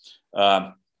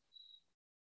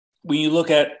 When you look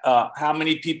at how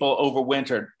many people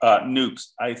overwintered nukes,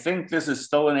 I think this is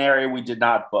still an area we did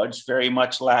not budge very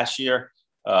much last year.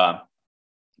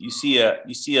 You see a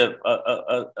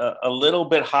little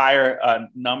bit higher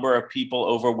number of people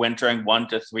overwintering 1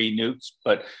 to 3 nukes,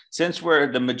 but since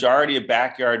we're the majority of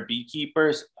backyard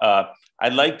beekeepers,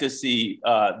 I'd like to see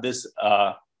this.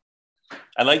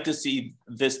 I'd like to see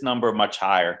this number much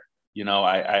higher.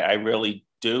 I really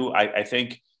do. I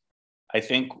think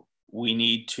we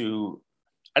need to.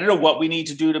 I don't know what we need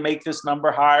to do to make this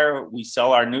number higher. We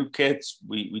sell our nuke kits.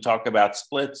 We talk about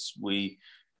splits.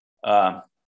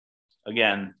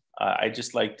 Again, I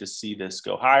just like to see this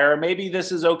go higher. Maybe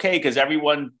this is okay because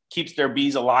everyone keeps their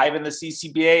bees alive in the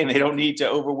CCBA and they don't need to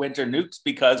overwinter nukes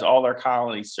because all their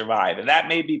colonies survive. And that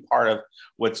may be part of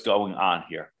what's going on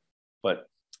here. But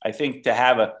I think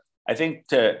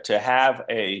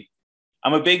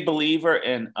I'm a big believer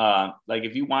in like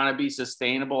if you want to be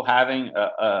sustainable, having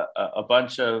a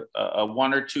bunch of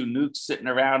 1 or 2 nukes sitting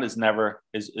around is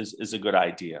a good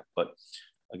idea. But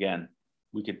again,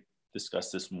 we could discuss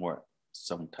this more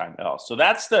sometime else. So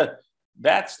that's the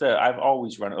I've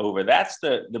always run over. That's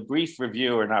the brief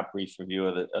review, or not brief review,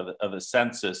 of the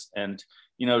census. And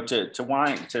to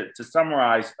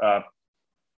summarize,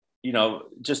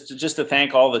 just to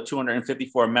thank all the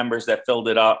 254 members that filled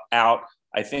it out.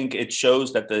 I think it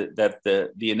shows that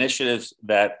the initiatives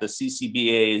that the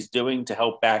CCBA is doing to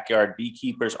help backyard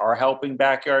beekeepers are helping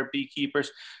backyard beekeepers.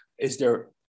 Is there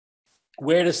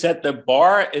where to set the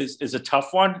bar is a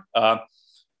tough one.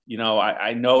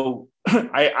 I know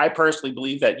I personally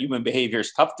believe that human behavior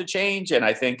is tough to change. And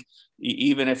I think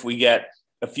even if we get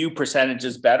a few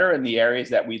percentages better in the areas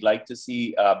that we'd like to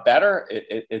see better,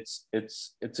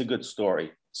 it's a good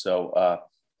story. So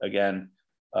again,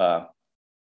 my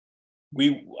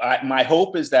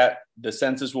hope is that the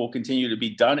census will continue to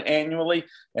be done annually,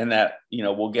 and that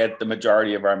we'll get the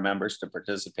majority of our members to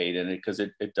participate in it, because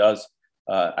it does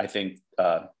I think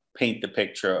paint the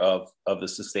picture of the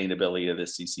sustainability of the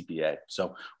CCBA.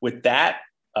 So with that,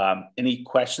 any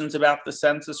questions about the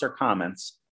census or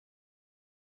comments?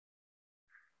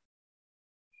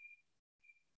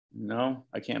 No,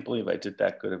 I can't believe I did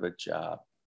that good of a job.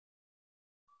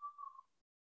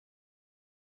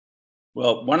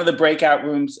 Well, one of the breakout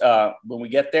rooms when we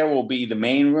get there will be the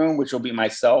main room, which will be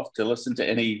myself, to listen to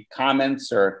any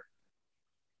comments or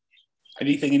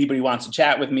anything anybody wants to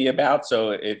chat with me about.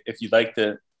 So if you'd like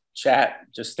to chat,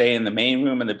 just stay in the main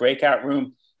room and the breakout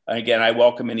room. Again, I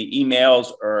welcome any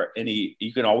emails or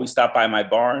you can always stop by my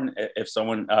barn if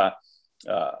someone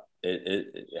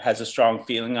it has a strong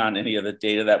feeling on any of the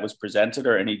data that was presented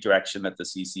or any direction that the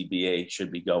CCBA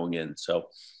should be going in. So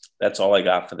that's all I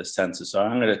got for the census. So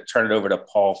I'm going to turn it over to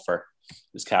Paul for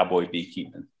this cowboy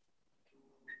beekeeping.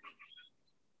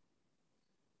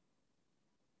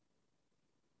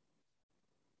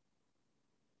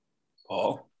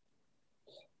 Paul?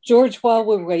 George, while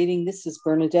we're waiting, this is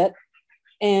Bernadette.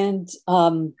 And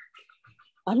I'm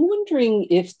wondering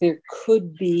if there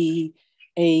could be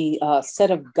a set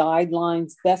of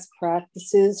guidelines, best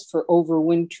practices for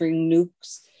overwintering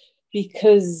nukes,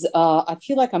 because I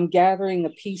feel like I'm gathering a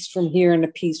piece from here and a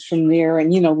piece from there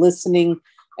and, listening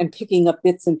and picking up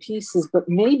bits and pieces, but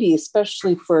maybe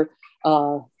especially for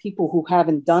people who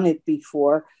haven't done it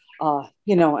before, a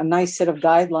nice set of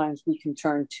guidelines we can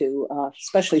turn to,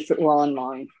 especially if it were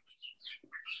online.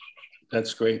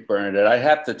 That's great, Bernadette. I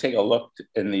have to take a look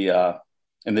in the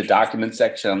document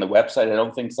section on the website. I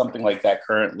don't think something like that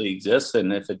currently exists,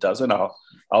 and if it doesn't,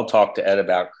 I'll talk to Ed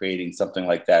about creating something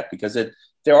like that, because it's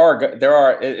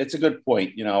a good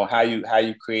point. How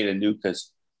you create a nuke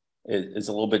is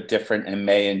a little bit different in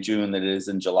May and June than it is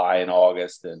in July and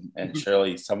August, and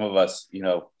surely some of us,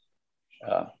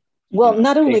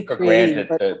 not only take for granted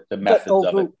but the methods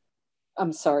of it.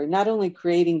 I'm sorry, not only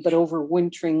creating, but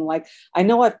overwintering. Like, I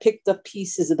know I've picked up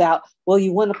pieces about, well,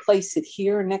 you want to place it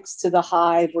here next to the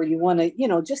hive, or you want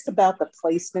to, just about the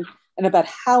placement and about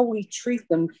how we treat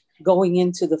them going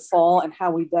into the fall and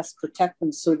how we best protect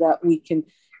them so that we can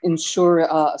ensure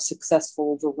a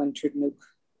successful overwintered nuke.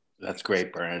 That's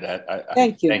great, Bernadette.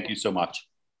 Thank you. Thank you so much.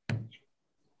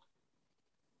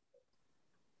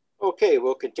 Okay,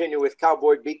 we'll continue with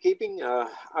cowboy beekeeping.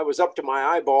 I was up to my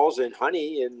eyeballs in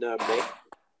honey in May.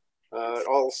 It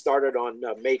all started on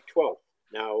May 12th.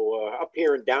 Now, up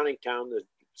here in Downingtown, the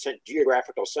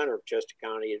geographical center of Chester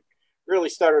County, it really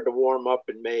started to warm up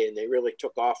in May, and they really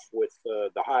took off with, the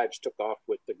hives took off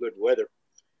with the good weather.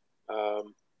 The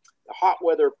hot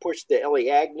weather pushed the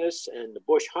Elaeagnus and the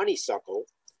bush honeysuckle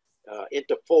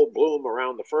into full bloom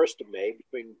around the 1st of May,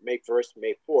 between May 1st and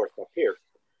May 4th up here.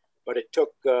 But it took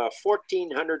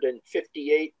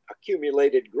 1,458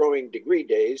 accumulated growing degree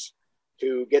days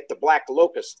to get the black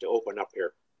locust to open up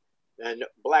here. And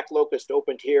black locust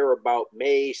opened here about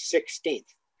May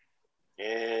 16th.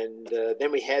 And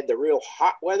then we had the real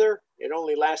hot weather. It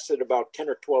only lasted about 10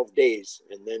 or 12 days.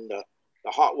 And then the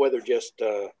hot weather just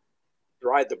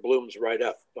dried the blooms right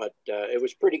up. But it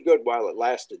was pretty good while it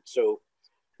lasted. So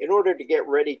in order to get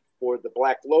ready for the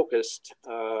black locust,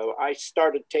 I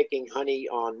started taking honey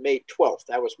on May 12th.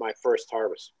 That was my first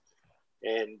harvest.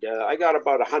 And I got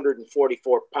about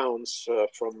 144 pounds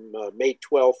from May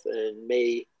 12th and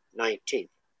May 19th.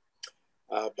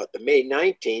 But the May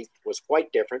 19th was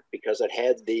quite different because it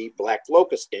had the black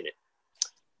locust in it.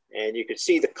 And you could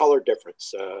see the color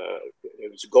difference.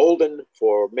 It was golden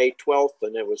for May 12th,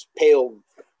 and it was pale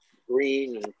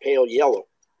green and pale yellow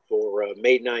for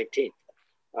May 19th.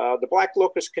 The black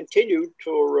locust continued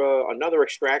for another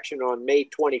extraction on May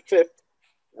 25th.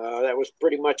 That was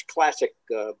pretty much classic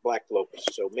black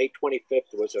locust. So May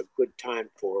 25th was a good time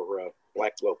for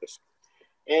black locust.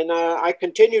 And I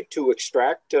continued to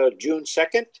extract June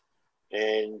 2nd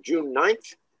and June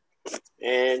 9th.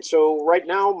 And so right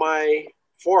now my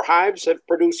 4 hives have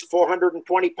produced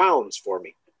 420 pounds for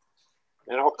me.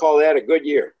 And I'll call that a good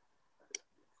year.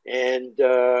 And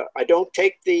I don't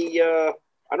take the...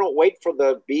 I don't wait for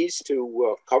the bees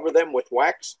to cover them with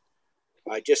wax.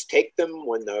 I just take them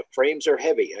when the frames are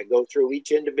heavy. I go through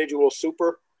each individual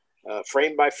super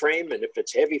frame by frame, and if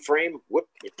it's heavy frame, whoop,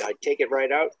 I take it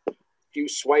right out. A few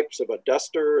swipes of a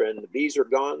duster and the bees are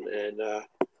gone, and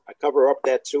I cover up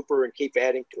that super and keep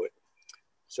adding to it.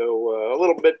 So a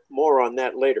little bit more on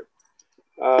that later.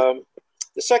 The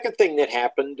second thing that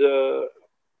happened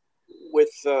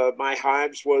with my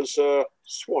hives was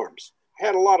swarms. I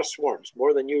had a lot of swarms,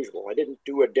 more than usual. I didn't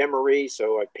do a demery,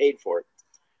 so I paid for it.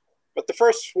 But the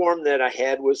first swarm that I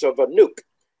had was of a nuke,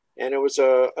 and it was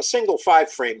a single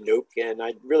 5-frame nuke, and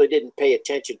I really didn't pay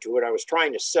attention to it. I was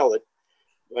trying to sell it,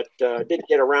 but didn't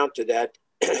get around to that.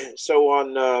 So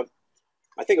on, I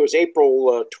think it was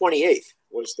April 28th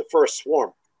was the first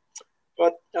swarm.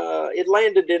 But it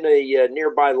landed in a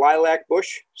nearby lilac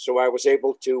bush, so I was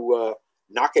able to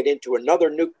knock it into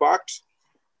another nuke box,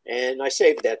 and I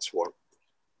saved that swarm.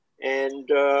 And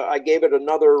I gave it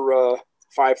another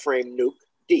 5-frame nuke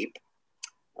deep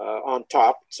on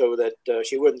top so that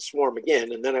she wouldn't swarm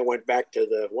again. And then I went back to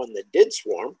the one that did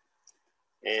swarm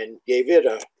and gave it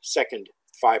a second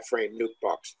 5-frame nuke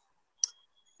box.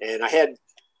 And I had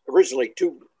originally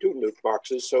two nuke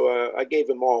boxes, so I gave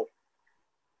them all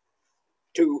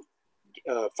 2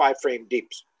 5-frame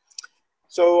deeps.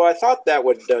 So I thought that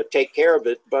would take care of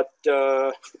it, but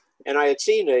and I had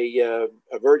seen a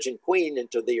virgin queen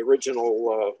into the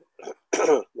original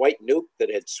white nuke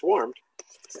that had swarmed.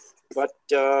 But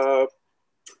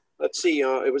let's see,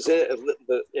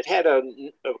 it had a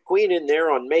queen in there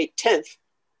on May 10th,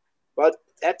 but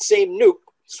that same nuke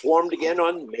swarmed again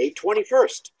on May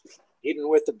 21st, even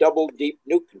with the double deep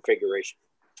nuke configuration.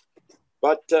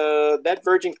 But that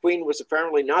virgin queen was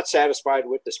apparently not satisfied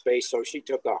with the space, so she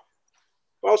took off.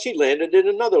 Well, she landed in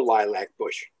another lilac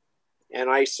bush. And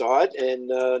I saw it and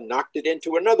knocked it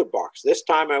into another box. This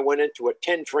time I went into a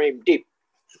 10-frame deep.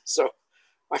 So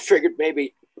I figured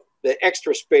maybe the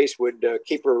extra space would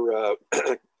keep her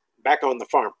back on the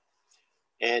farm.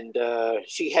 And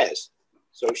she has.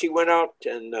 So she went out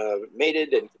and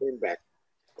mated and came back.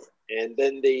 And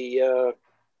then the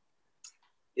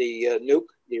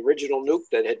nuke, the original nuke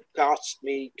that had cost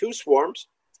me 2 swarms,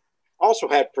 also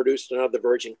had produced another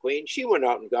virgin queen. She went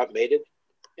out and got mated.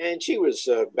 And she was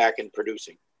back in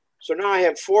producing. So now I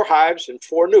have 4 hives and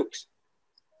 4 nukes.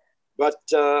 But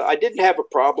I didn't have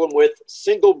a problem with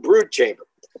single brood chamber.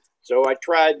 So I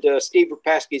tried Steve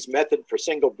Rapaski's method for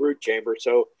single brood chamber.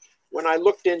 So when I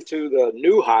looked into the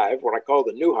new hive, what I call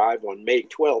the new hive on May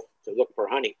 12th to look for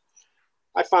honey,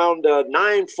 I found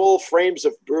 9 full frames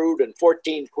of brood and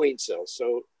 14 queen cells.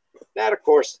 So that, of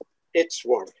course, it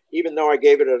swarmed, even though I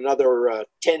gave it another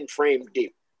 10 frame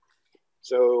deep.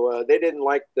 So they didn't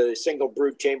like the single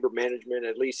brood chamber management,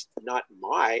 at least not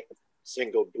my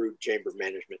single brood chamber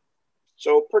management.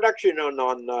 So production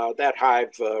on that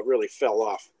hive really fell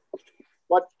off.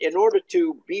 But in order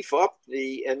to beef up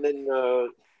the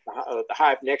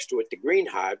hive next to it, the green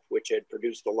hive, which had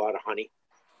produced a lot of honey,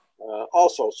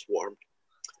 also swarmed.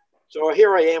 So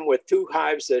here I am with 2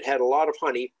 hives that had a lot of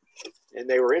honey, and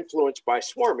they were influenced by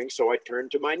swarming. So I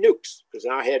turned to my nukes, because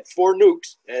I had 4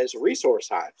 nukes as resource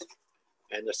hives.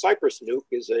 And the Cypress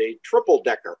nuke is a triple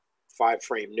decker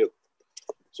 5-frame nuke.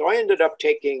 So I ended up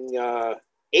taking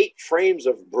 8 frames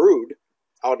of brood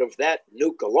out of that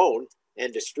nuke alone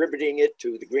and distributing it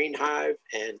to the green hive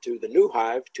and to the new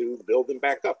hive to build them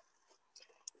back up.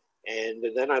 And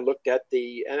then I looked at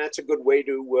and that's a good way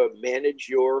to manage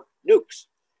your nukes.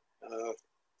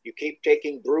 You keep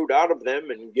taking brood out of them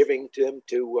and giving them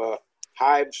to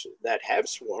hives that have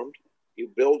swarmed. You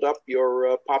build up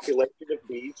your population of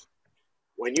bees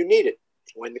when you need it,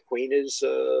 when the queen is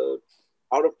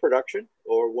out of production,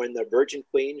 or when the virgin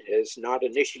queen has not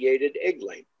initiated egg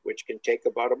laying, which can take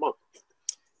about a month.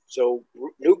 So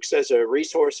nukes as a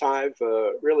resource hive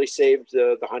really saved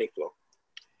the honey flow.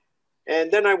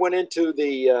 And then I went into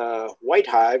the white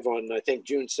hive on, I think,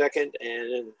 June 2nd,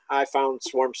 and I found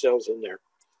swarm cells in there.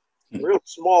 Real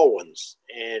small ones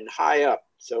and high up.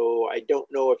 So I don't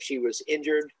know if she was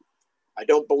injured. I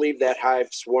don't believe that hive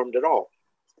swarmed at all.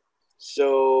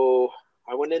 So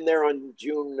I went in there on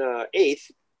June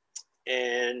 8th,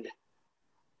 and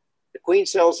the queen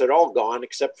cells had all gone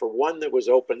except for one that was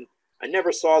open. I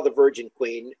never saw the virgin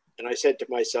queen, and I said to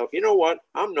myself, you know what?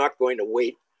 I'm not going to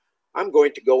wait. I'm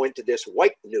going to go into this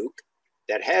white nuke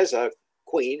that has a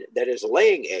queen that is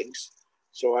laying eggs.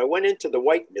 So I went into the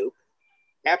white nuke,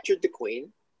 captured the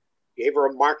queen, gave her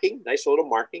a marking, nice little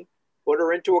marking, put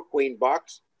her into a queen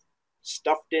box,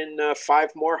 stuffed in 5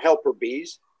 more helper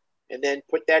bees, and then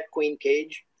put that queen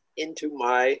cage into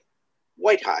my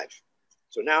white hive.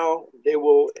 So now they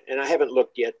will, and I haven't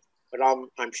looked yet, but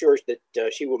I'm sure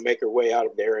that she will make her way out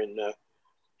of there in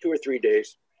 2 or 3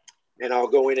 days. And I'll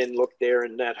go in and look there,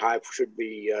 and that hive should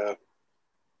be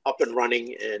up and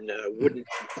running and wouldn't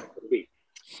be.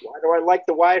 Why do I like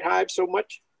the white hive so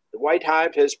much? The white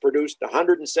hive has produced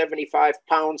 175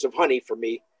 pounds of honey for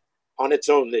me on its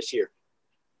own this year.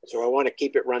 So I want to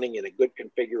keep it running in a good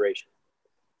configuration.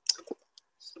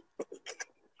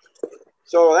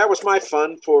 So that was my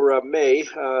fun for May.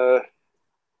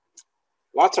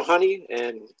 Lots of honey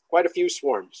and quite a few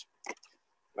swarms.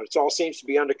 But it all seems to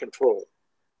be under control.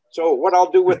 So what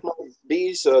I'll do with my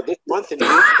bees this month in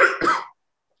June,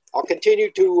 I'll continue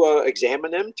to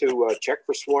examine them to check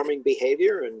for swarming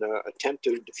behavior and attempt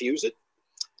to diffuse it.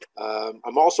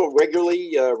 I'm also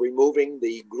regularly removing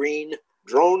the green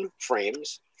drone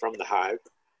frames from the hive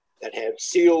that have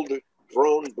sealed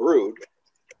drone brood.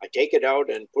 I take it out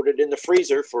and put it in the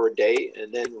freezer for a day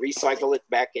and then recycle it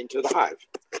back into the hive.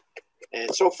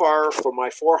 And so far for my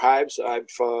 4 hives, I've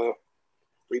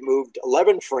removed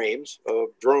 11 frames of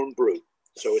drone brood.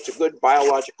 So it's a good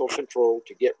biological control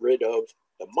to get rid of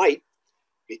the mite,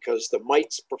 because the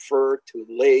mites prefer to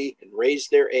lay and raise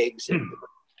their eggs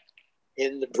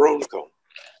in the drone comb.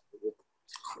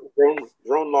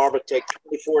 Drone larvae take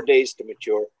 24 days to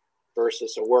mature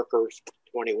versus a worker's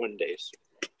 21 days.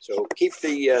 So keep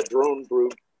the drone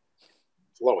brood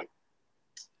flowing.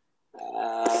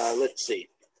 Let's see.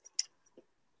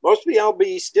 Mostly I'll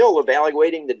be still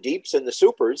evaluating the deeps and the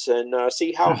supers and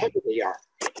see how heavy they are.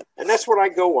 And that's what I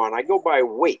go on. I go by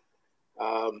weight.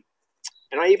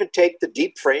 And I even take the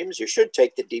deep frames. You should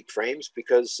take the deep frames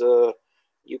because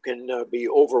you can be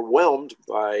overwhelmed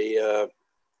by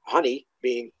honey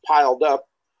being piled up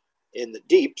in the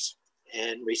deeps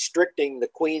and restricting the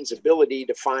queen's ability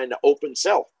to find an open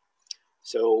cell.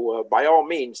 So by all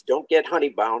means, don't get honey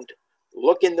bound.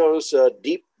 Look in those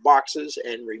deep boxes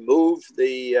and remove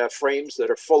the frames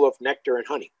that are full of nectar and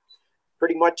honey.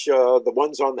 Pretty much the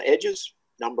ones on the edges,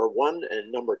 number 1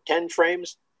 and number 10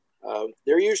 frames,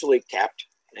 they're usually capped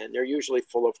and they're usually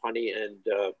full of honey and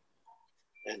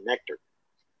nectar.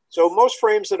 So most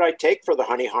frames that I take for the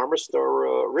honey harvest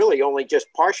are really only just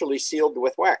partially sealed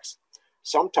with wax.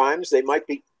 Sometimes they might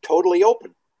be totally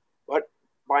open, but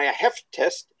by a heft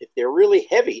test, if they're really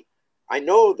heavy, I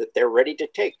know that they're ready to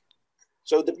take.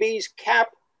 So the bees cap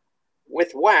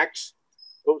with wax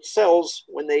those cells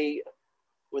when they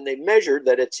measure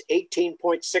that it's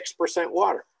 18.6%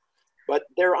 water, but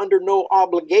they're under no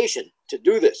obligation to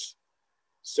do this.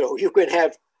 So you can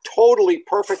have totally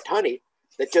perfect honey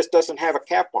that just doesn't have a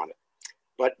cap on it.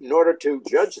 But in order to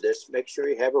judge this, make sure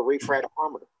you have a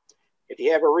refractometer. If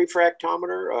you have a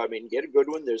refractometer, I mean, get a good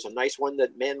one. There's a nice one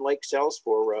that Man Lake sells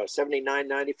for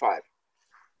 $79.95,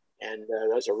 and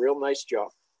does a real nice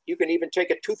job. You can even take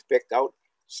a toothpick out,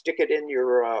 stick it in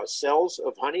your cells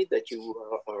of honey that you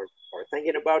are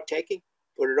thinking about taking,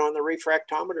 put it on the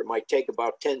refractometer. It might take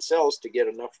about 10 cells to get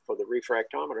enough for the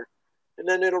refractometer, and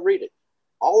then it'll read it.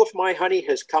 All of my honey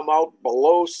has come out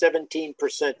below 17%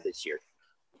 this year.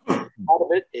 All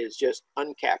of it is just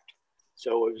uncapped.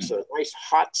 So it was a nice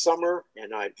hot summer,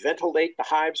 and I ventilate the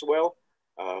hives well.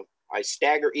 I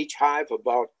stagger each hive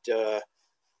about an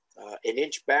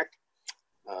inch back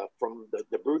from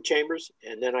the brood chambers,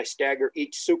 and then I stagger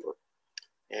each super.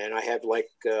 And I have like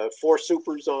 4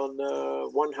 supers on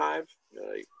one hive,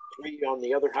 3 on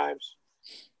the other hives,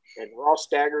 and they're all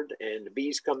staggered. And the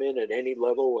bees come in at any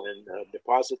level and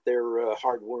deposit their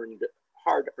hard-earned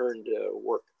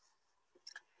work.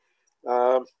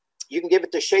 You can give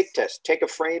it the shake test. Take a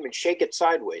frame and shake it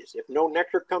sideways. If no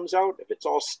nectar comes out, if it's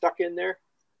all stuck in there,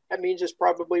 that means it's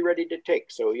probably ready to take.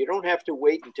 So you don't have to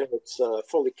wait until it's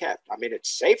fully capped. I mean, it's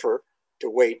safer to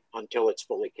wait until it's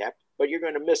fully capped, but you're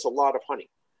going to miss a lot of honey.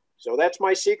 So that's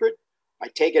my secret. I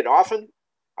take it often.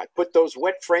 I put those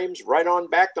wet frames right on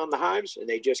back on the hives, and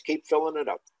they just keep filling it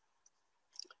up.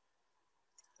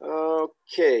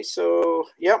 Okay, so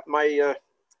yep,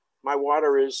 my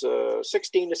water is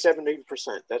 16 to 17%.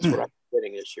 That's what I'm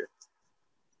getting this year.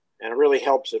 And it really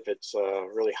helps if it's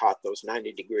really hot, those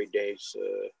 90-degree days.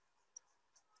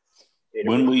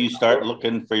 When will you start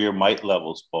looking for your mite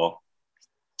levels, Paul?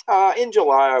 In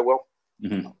July, I will.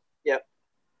 Mm-hmm. Yeah,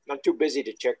 I'm too busy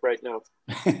to check right now.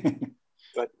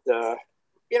 But,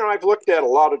 you know, I've looked at a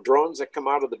lot of drones that come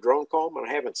out of the drone comb, and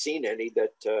I haven't seen any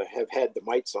that have had the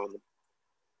mites on them.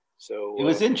 So it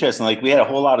was interesting. Like, we had a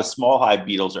whole lot of small hive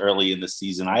beetles early in the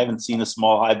season. I haven't seen a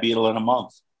small hive beetle in a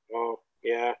month. Oh,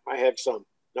 yeah, I have some.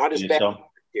 Not as bad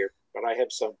here, but I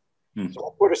have some. Hmm. So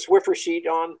I'll put a Swiffer sheet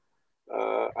on.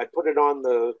 I put it on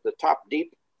the top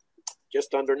deep,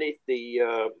 just underneath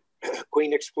the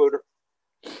queen excluder.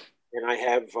 And I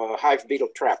have hive beetle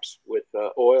traps with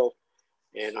oil,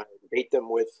 and I bait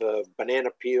them with banana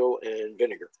peel and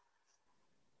vinegar.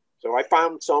 So I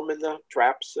found some in the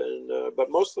traps, and but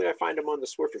mostly I find them on the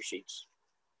Swiffer sheets.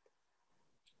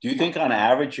 Do you think on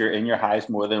average you're in your hives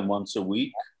more than once a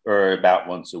week, or about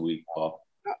once a week, Paul?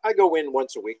 I go in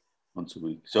once a week. Once a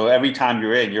week. So every time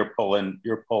you're in, you're pulling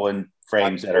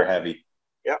frames that are heavy.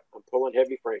 Yeah, I'm pulling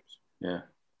heavy frames. Yeah.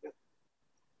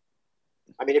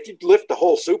 I mean, if you lift the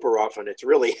whole super off and it's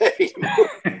really heavy to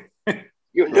move,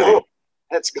 you know, right,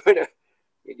 that's going to,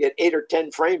 you get 8 or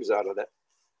 10 frames out of that.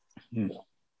 Hmm.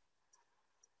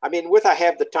 I mean, I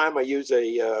have the time, I use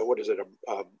a, what is it,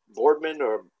 a Boardman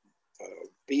or a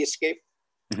Bee Escape.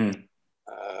 Mm-hmm.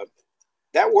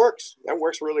 That works. That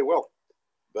works really well.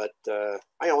 But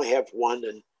I only have one,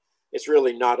 and it's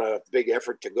really not a big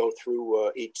effort to go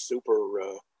through each super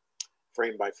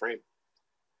frame by frame.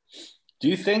 Do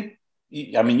you think,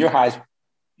 I mean, your hives,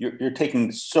 you're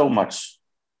taking so much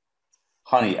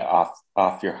honey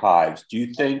off your hives. Do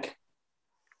you think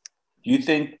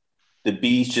the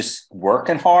bees just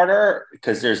working harder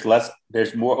because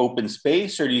there's more open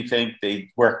space, or do you think they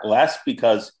work less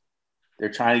because they're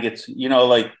trying to get, you know,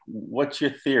 like, what's your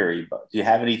theory? Do you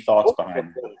have any thoughts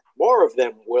behind it? More of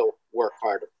them will work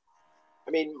harder.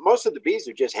 I mean, most of the bees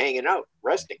are just hanging out,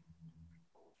 resting.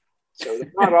 So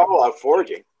they're not all out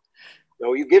foraging.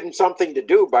 So you give them something to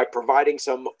do by providing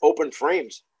some open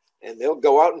frames, and they'll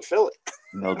go out and fill it.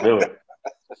 And they'll do it.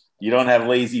 You don't have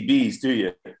lazy bees, do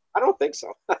you? I don't think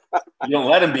so. You don't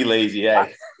let them be lazy, eh?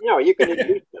 No, you can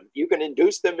induce them. You can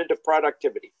induce them into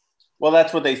productivity. Well,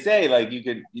 that's what they say. Like,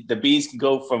 the bees can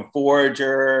go from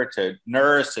forager to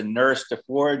nurse and nurse to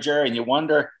forager, and you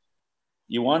wonder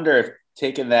if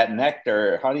taking that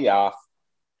nectar or honey off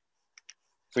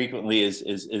frequently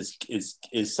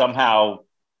is somehow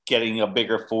getting a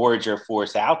bigger forager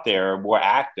force out there, more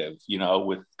active, you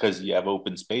know, because you have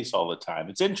open space all the time.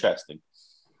 It's interesting.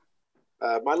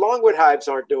 My longwood hives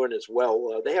aren't doing as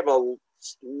well. They have a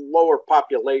lower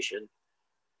population,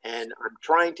 and I'm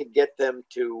trying to get them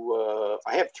to,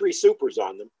 I have 3 supers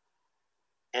on them,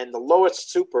 and the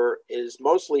lowest super is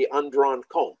mostly undrawn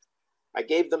comb. I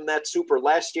gave them that super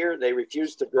last year. They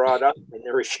refused to draw it up, and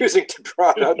they're refusing to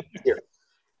draw it up this year.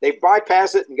 They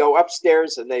bypass it and go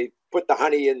upstairs, and they put the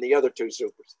honey in the other 2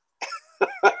 supers.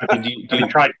 Have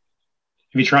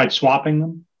you tried swapping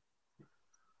them?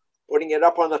 Putting it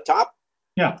up on the top?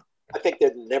 Yeah. I think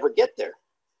they'd never get there.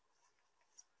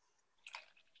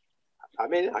 I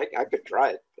mean, I could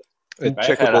try it.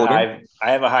 I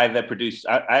have a hive that produced.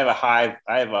 I have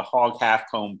a hog half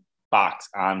comb box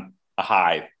on a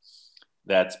hive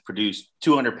that's produced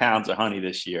 200 pounds of honey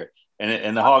this year.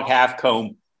 And the hog half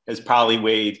comb has probably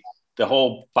weighed, the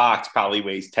whole box probably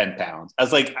weighs 10 pounds. I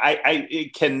was like,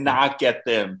 I cannot get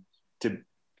them to,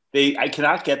 I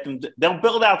cannot get them to, they'll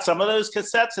build out some of those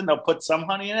cassettes and they'll put some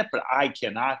honey in it, but I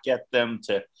cannot get them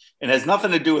to, and it has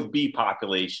nothing to do with bee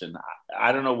population.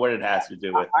 I don't know what it has to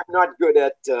do with. I'm not good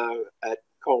at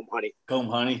comb honey. Comb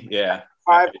honey, yeah.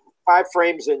 Five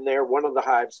frames in there. One of the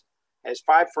hives has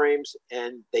 5 frames,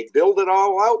 and they build it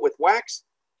all out with wax,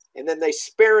 and then they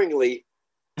sparingly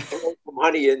throw some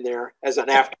honey in there as an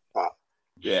afterthought.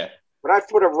 Yeah. But I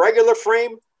put a regular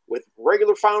frame with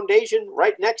regular foundation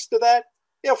right next to that,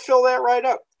 they'll fill that right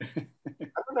up. I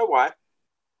don't know why.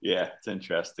 Yeah, it's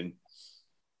interesting.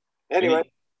 Anyway,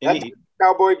 that's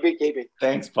cowboy beekeeping.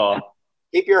 Thanks, Paul.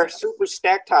 Keep your super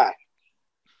stacked high.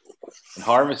 And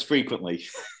harvest frequently.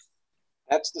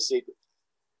 That's the secret.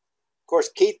 Of course,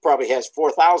 Keith probably has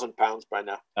 4,000 pounds by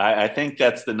now. I think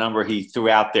that's the number he threw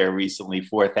out there recently,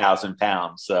 4,000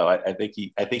 pounds. So I think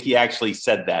he actually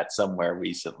said that somewhere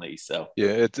recently. So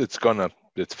yeah, it's gone up.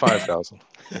 It's 5,000.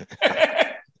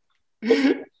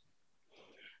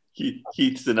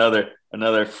 Keith's another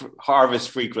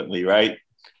harvest frequently, right?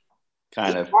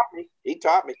 He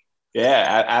taught me.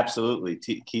 Yeah, absolutely.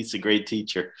 Keith's a great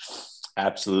teacher.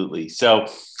 Absolutely. So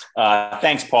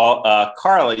thanks, Paul.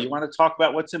 Carla, you want to talk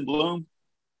about what's in bloom?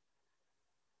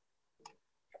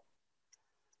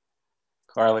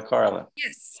 Carla.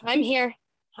 Yes, I'm here.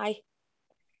 Hi.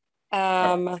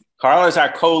 Carla is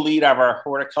our co-lead of our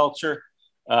horticulture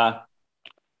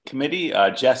committee.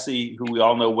 Jesse, who we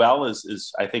all know well,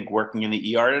 is I think working in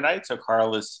the ER tonight. So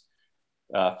Carla's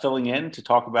filling in to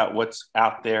talk about what's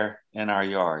out there in our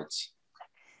yards.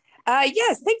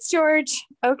 Yes, thanks, George.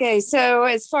 Okay, so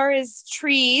as far as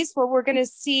trees, what we're going to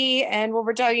see and what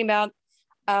we're talking about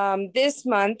this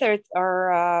month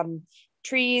are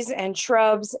trees and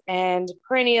shrubs and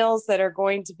perennials that are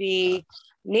going to be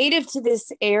native to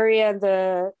this area,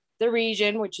 the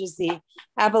region, which is the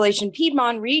Appalachian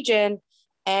Piedmont region,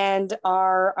 and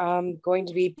are going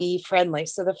to be bee friendly.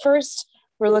 So the first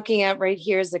we're looking at right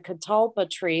here is the catalpa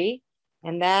tree,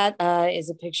 and that is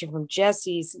a picture from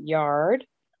Jesse's yard.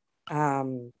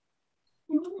 So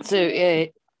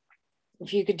if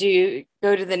you could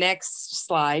go to the next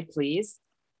slide, please.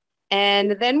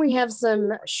 And then we have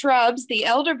some shrubs. The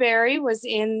elderberry was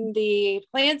in the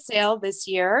plant sale this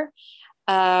year.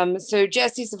 So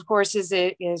Jesse's, of course, is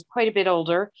quite a bit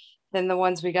older than the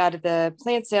ones we got at the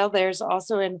plant sale. There's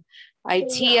also an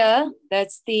Itea.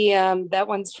 That's the that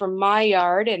one's from my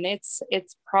yard, and it's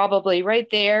probably right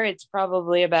there. It's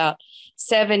probably about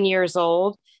 7 years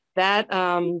old. That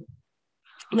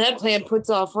plant puts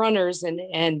off runners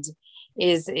and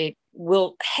it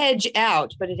will hedge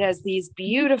out, but it has these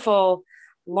beautiful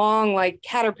long, like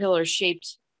caterpillar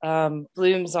shaped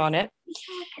blooms on it.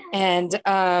 And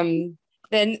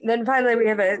then finally we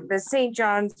have the St.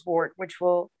 John's wort, which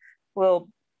will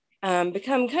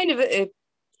become kind of a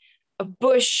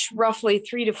bush, roughly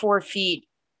 3 to 4 feet,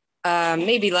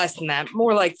 maybe less than that,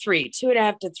 more like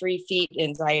 2.5 to 3 feet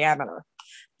in diameter.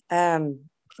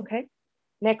 Okay,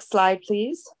 next slide,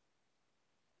 please.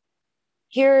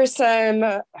 Here are some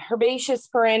herbaceous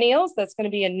perennials. That's going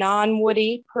to be a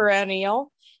non-woody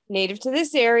perennial native to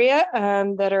this area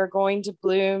that are going to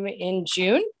bloom in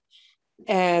June.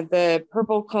 The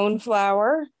purple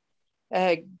coneflower,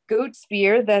 goat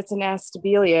spear, that's an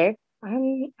astabelia.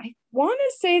 I want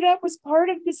to say that was part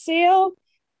of the sale.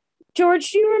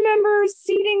 George, do you remember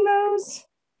seeding those?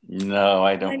 No,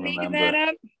 I don't remember. remember. That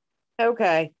up?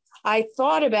 Okay. I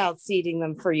thought about seeding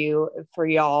them for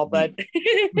y'all, but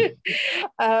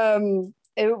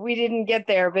we didn't get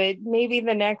there, but maybe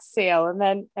the next sale. And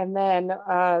then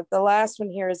the last one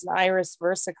here is an iris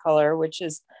versicolor, which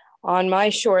is on my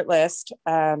short list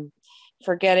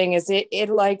for getting, is it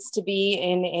likes to be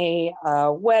in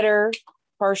a wetter,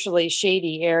 partially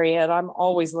shady area. And I'm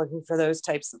always looking for those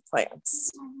types of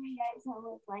plants.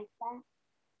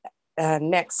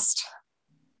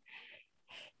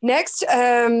 Next,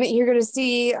 you're going to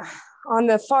see on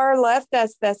the far left,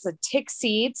 that's a tick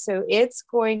seed. So it's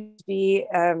going to be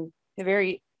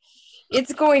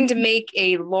it's going to make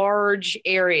a large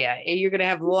area. You're going to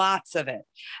have lots of it.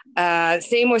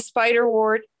 Same with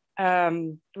spiderwort,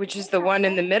 which is the one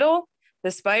in the middle. The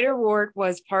spiderwort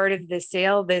was part of the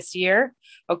sale this year.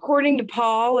 According to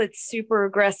Paul, it's super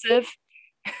aggressive.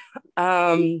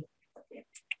 And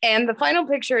the final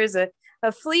picture is a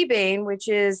fleabane, which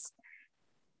is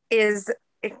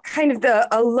kind of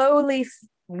a lowly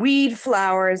weed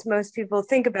flower, as most people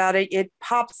think about it. It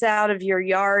pops out of your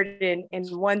yard in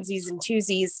onesies and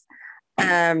twosies.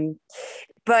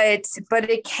 but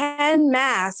it can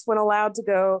mass when allowed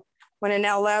to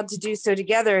do so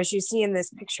together, as you see in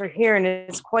this picture here, and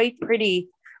it's quite pretty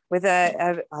with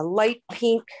a light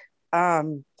pink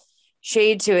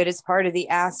shade to it as part of the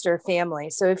aster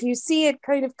family. So if you see it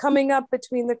kind of coming up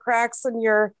between the cracks on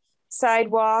your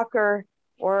sidewalk or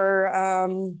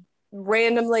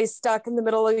randomly stuck in the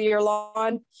middle of your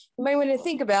lawn, you might want to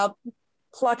think about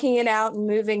plucking it out and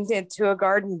moving it to a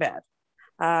garden bed,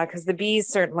 because the bees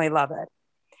certainly love it.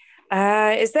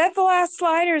 Is that the last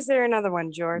slide, or is there another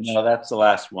one, George? No, that's the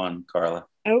last one, Carla.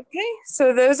 Okay,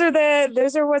 so those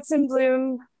are what's in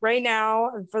bloom right now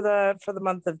for the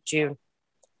month of June.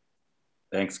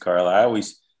 Thanks, Carla. I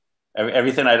always,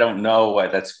 everything I don't know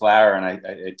that's flower, and I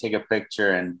take a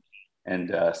picture and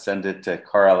send it to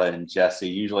Carla and Jesse.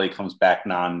 Usually it comes back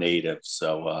non-native,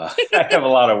 so I have a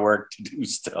lot of work to do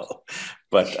still.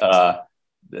 But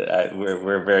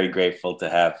we're very grateful to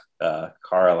have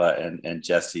Carla and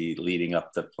Jesse leading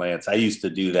up the plants. I used to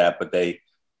do that, but they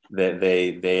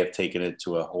have taken it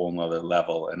to a whole nother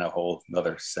level and a whole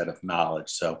nother set of knowledge.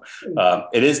 So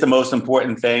it is the most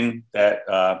important thing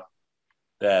that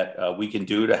we can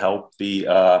do to help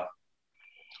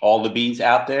all the bees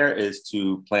out there, is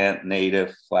to plant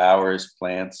native flowers,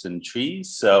 plants, and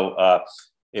trees. So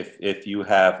if you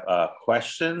have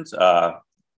questions,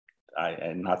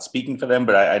 I'm not speaking for them,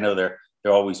 but I know they're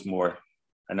always more.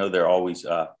 I know they're always,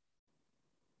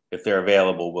 if they're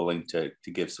available, willing to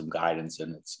give some guidance,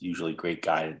 and it's usually great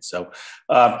guidance. So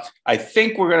I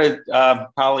think we're going to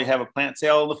probably have a plant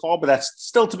sale in the fall, but that's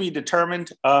still to be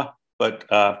determined. But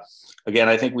again,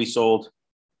 I think we sold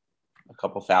a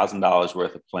couple $1,000s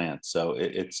worth of plants, so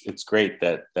it's great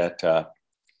that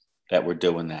we're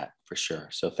doing that for sure.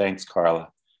 So thanks, Carla.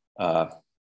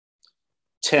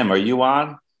 Tim, are you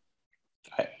on?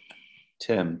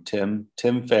 Tim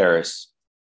Ferriss.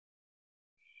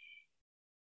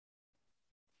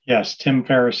 Yes, Tim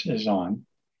Ferriss is on.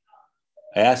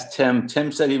 I asked Tim.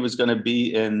 Tim said he was going to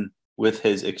be in with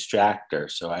his extractor,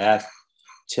 so I asked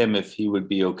Tim if he would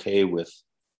be okay with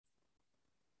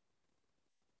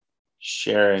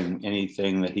sharing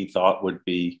anything that he thought would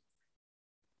be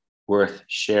worth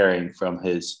sharing from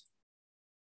his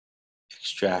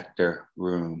extractor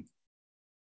room.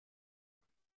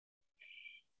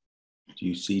 Do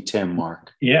you see Tim,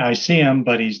 Mark? Yeah, I see him,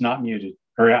 but he's not muted.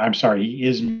 Or I'm sorry, he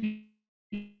is muted.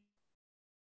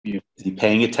 Is he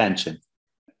paying attention?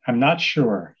 I'm not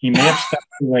sure. He may have stepped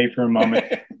away for a moment.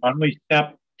 Why don't we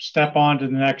step on to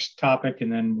the next topic,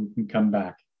 and then we can come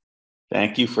back.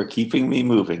 Thank you for keeping me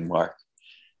moving, Mark.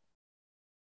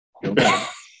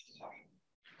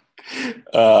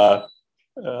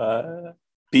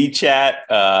 Bee Chat.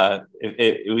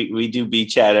 We do Bee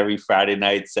Chat every Friday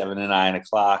night, 7 to 9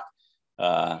 o'clock.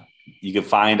 You can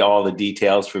find all the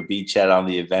details for Bee Chat on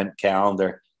the event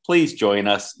calendar. Please join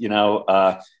us.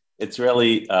 It's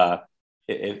really, sometimes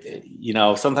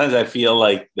I feel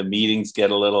like the meetings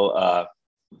get a little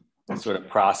sort of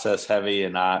process heavy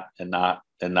and not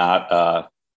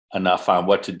enough on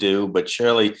what to do. But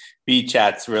surely Bee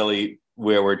Chat's really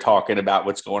where we're talking about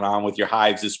what's going on with your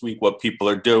hives this week, what people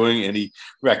are doing, any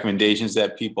recommendations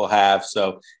that people have.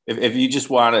 So if you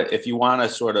just want to, if you want to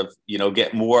sort of,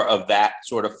 get more of that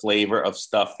sort of flavor of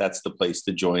stuff, that's the place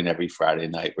to join every Friday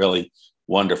night. Really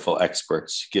wonderful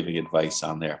experts giving advice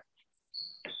on there.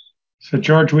 So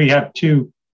George, we have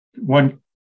two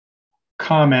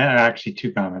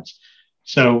comments.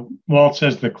 So Walt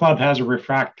says the club has a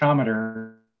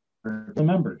refractometer for the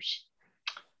members.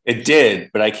 It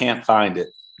did, but I can't find it.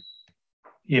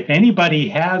 If anybody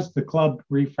has the club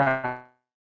refractometer,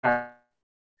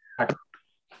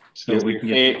 so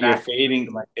you're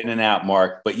fading in and out,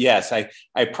 Mark. But yes, I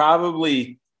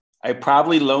probably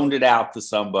loaned it out to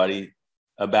somebody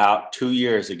about 2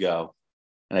 years ago,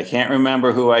 and I can't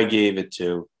remember who I gave it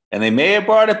to. And they may have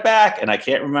brought it back, and I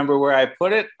can't remember where I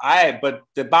put it. But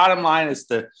the bottom line is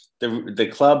the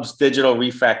club's digital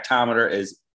refractometer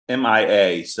is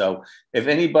MIA. So if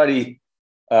anybody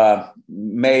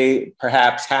may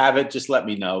perhaps have it, just let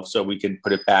me know so we can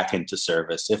put it back into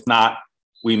service. If not,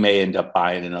 we may end up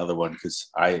buying another one because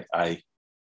I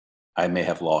may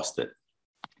have lost it.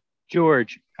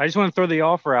 George, I just want to throw the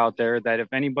offer out there that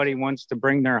if anybody wants to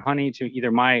bring their honey to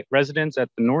either my residence at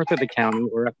the north of the county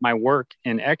or at my work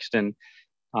in Exton,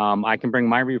 I can bring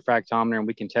my refractometer and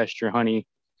we can test your honey.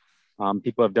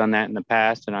 People have done that in the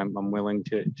past, and I'm willing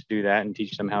to do that and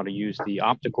teach them how to use the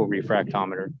optical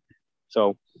refractometer.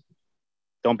 So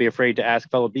don't be afraid to ask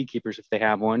fellow beekeepers if they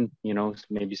have one.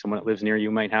 Maybe someone that lives near you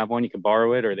might have one. You can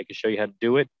borrow it, or they can show you how to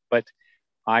do it. But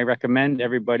I recommend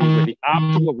everybody with the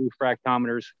optical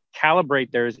refractometers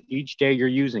calibrate theirs each day you're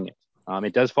using it.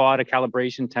 It does fall out of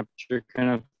calibration. Temperature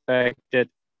can affect it.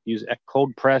 Use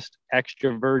cold pressed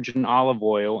extra virgin olive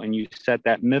oil, and you set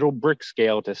that middle brick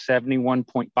scale to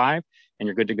 71.5, and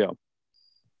you're good to go.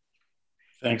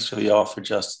 Thanks for the offer,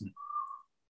 Justin.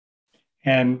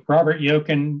 And Robert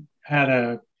Yokin had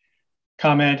a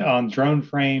comment on drone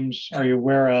frames. Are you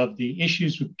aware of the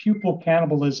issues with pupil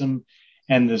cannibalism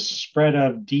and the spread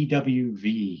of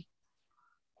DWV?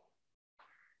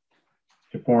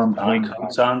 Deformed wing.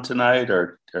 Comes on tonight,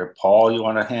 or Paul, you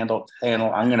want to handle?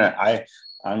 I'm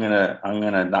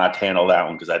gonna not handle that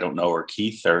one because I don't know, or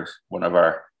Keith or one of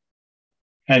our.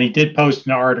 And he did post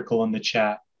an article in the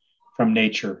chat from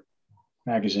Nature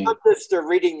magazine. I'm just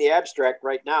reading the abstract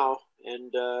right now,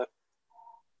 and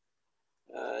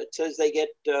it says they get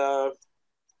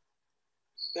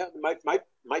might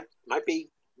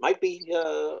be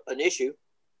an issue,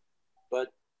 but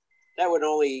that would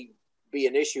only be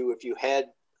an issue if you had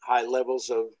high levels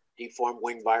of deformed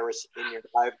wing virus in your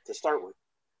hive to start with.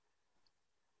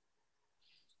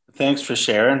 Thanks for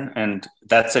sharing, and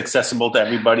that's accessible to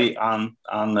everybody on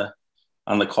the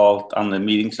call on the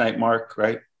meeting tonight, Mark,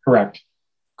 right? Correct.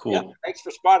 Cool. Yeah, thanks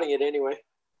for spotting it anyway.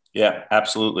 Yeah,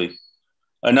 absolutely.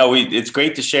 No, it's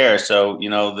great to share. So,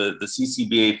 the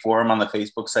CCBA forum on the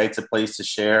Facebook site's a place to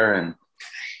share,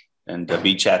 and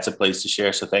BChat's a place to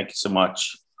share. So thank you so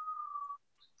much.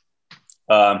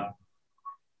 Those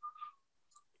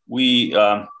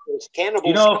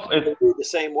cannibals do the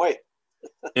same way.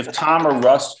 If Tom or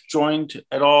Russ joined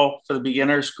at all for the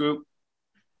beginners group?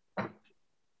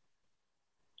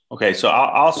 Okay, so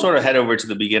I'll sort of head over to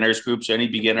the beginners group. So any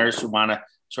beginners who want to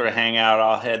sort of hang out,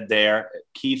 I'll head there.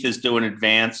 Keith is doing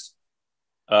advanced.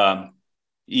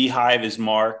 eHive is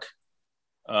Mark.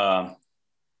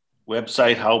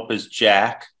 Website help is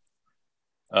Jack.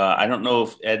 I don't know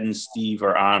if Ed and Steve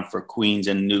are on for Queens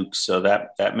and Nukes, so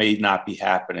that may not be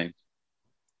happening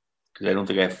because I don't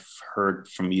think I've heard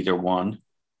from either one.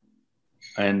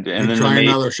 And then try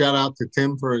another shout out to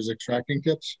Tim for his extracting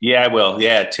tips. Yeah, I will.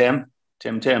 Yeah, Tim. I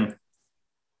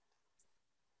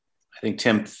think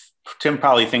Tim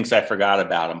probably thinks I forgot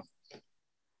about him.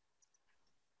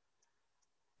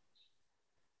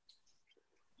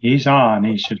 He's on.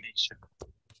 He should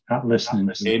not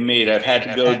listening. Hey, mate, I've had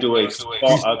to go do a. He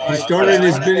started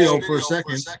his video for a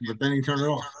second, but then he turned it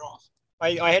off.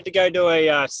 I had to go do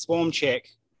a swarm check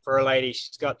for a lady.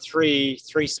 She's got three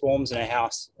swarms in her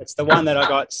house. It's the one that I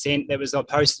got sent that was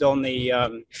posted on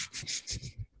the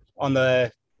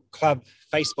club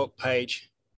Facebook page.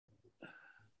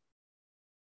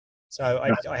 So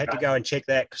I had to go and check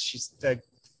that because she's going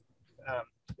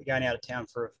out of town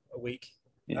for a week.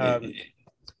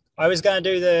 I was going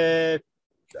to do the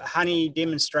honey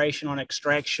demonstration on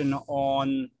extraction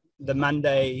on the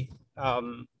Monday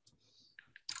live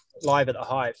at the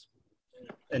Hive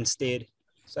instead.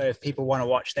 So if people want to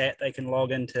watch that, they can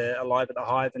log into a live at the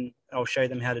Hive and I'll show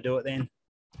them how to do it then.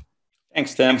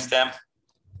 Thanks, Tim.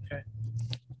 Okay.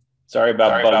 Sorry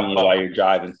about bugging you while you're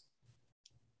driving.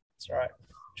 That's right.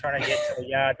 Trying to get to the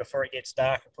yard before it gets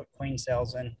dark and put queen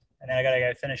cells in. And then I got to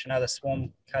go finish another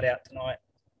swarm cutout tonight.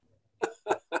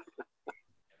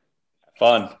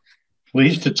 Fun. At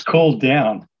least it's cooled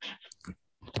down.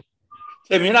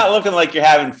 Tim, you're not looking like you're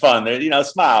having fun.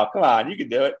 Smile. Come on, you can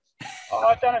do it.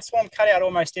 I've done a swarm cutout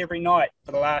almost every night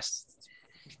for the last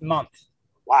month.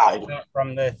 Wow.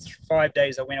 From the 5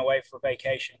 days I went away for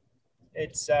vacation.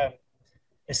 It's the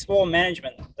swarm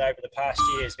management over the past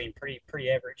year has been pretty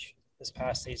average this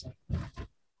past season.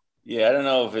 Yeah, I don't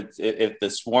know if the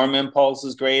swarm impulse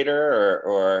is greater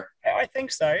or. I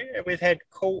think so. We've had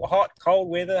hot, cold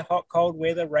weather,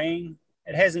 rain.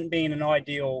 It hasn't been an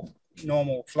ideal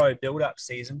normal flow build-up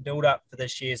season. Build-up for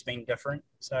this year has been different.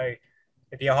 So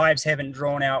if your hives haven't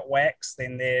drawn out wax,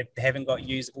 then they haven't got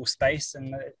usable space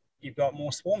and you've got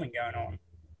more swarming going on.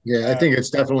 Yeah, I think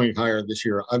it's definitely higher this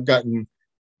year. I've gotten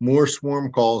more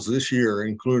swarm calls this year,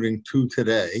 including 2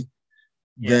 today,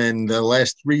 than the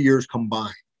last 3 years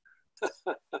combined.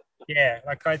 Yeah,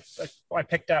 like I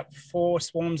picked up 4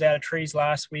 swarms out of trees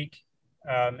last week.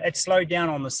 It slowed down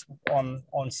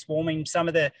on swarming. Some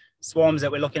of the swarms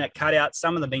that we're looking at cutouts,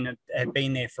 some of them have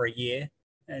been there for a year,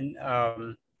 and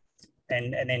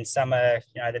then some are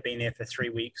they've been there for 3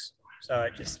 weeks. So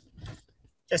just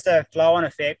a flow-on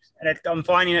effect. And I'm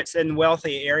finding it's in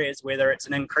wealthy areas, whether it's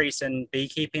an increase in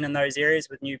beekeeping in those areas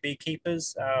with new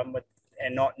beekeepers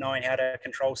and not knowing how to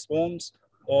control swarms,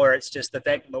 or it's just the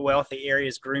fact that the wealthy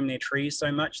areas groom their trees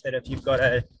so much that if you've got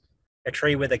a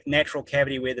tree with a natural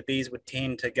cavity where the bees would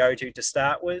tend to go to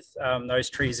start with, those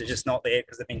trees are just not there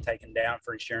because they've been taken down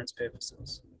for insurance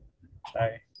purposes. So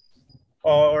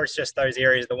or it's just those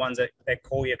areas, the ones that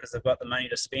call you because they've got the money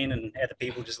to spend, and other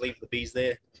people just leave the bees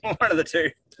there. One of the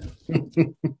two.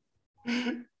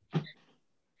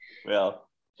 Well,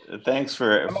 thanks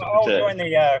for. I'll join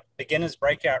the beginners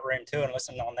breakout room too and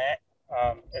listen on that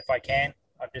if I can.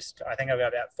 I think I've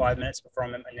got about 5 minutes before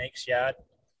I'm in my next yard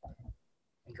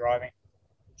and driving.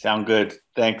 Sound good.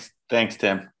 Thanks,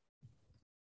 Tim.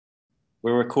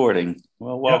 We're recording.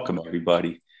 Well, welcome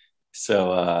everybody.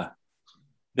 So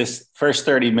this first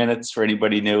 30 minutes for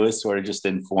anybody new is sort of just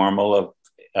informal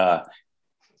of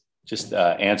just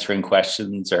answering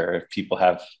questions, or if people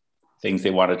have things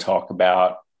they want to talk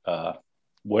about,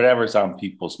 whatever's on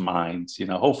people's minds,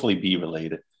 hopefully bee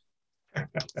related.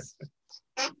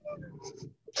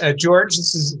 George,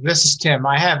 this is Tim.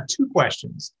 I have two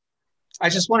questions. I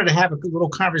just wanted to have a little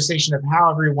conversation of how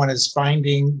everyone is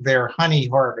finding their honey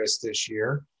harvest this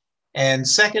year. And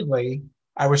secondly,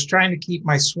 I was trying to keep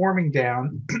my swarming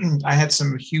down. I had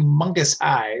some humongous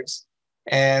hives.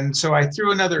 And so I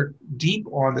threw another deep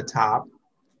on the top.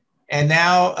 And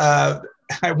now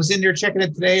I was in there checking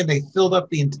it today, and they filled up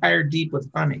the entire deep with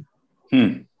honey.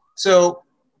 So,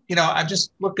 I'm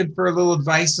just looking for a little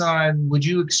advice on, would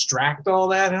you extract all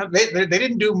that? They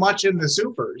didn't do much in the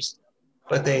supers,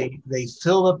 but they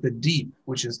filled up the deep,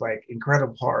 which is like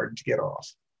incredible hard to get off.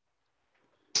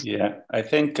 Yeah, I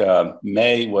think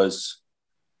May was,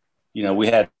 we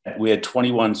had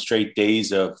 21 straight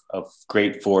days of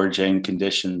great foraging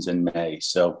conditions in May.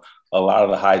 So a lot of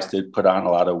the hives did put on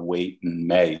a lot of weight in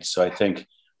May. So I think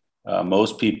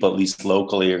most people, at least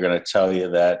locally, are going to tell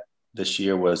you that this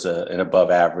year was an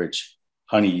above average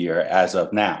honey year as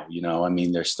of now.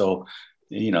 There's still,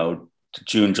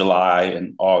 June, July,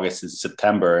 and August and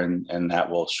September, and that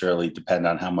will surely depend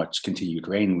on how much continued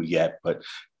rain we get. But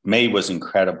May was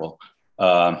incredible.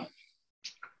 Well,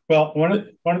 one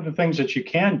of the things that you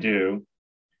can do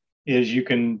is you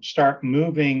can start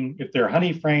moving, if there are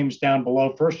honey frames down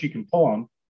below, first you can pull them,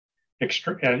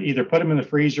 either put them in the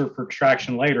freezer for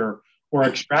extraction later, or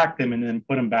extract them and then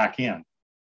put them back in.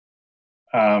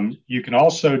 You can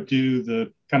also do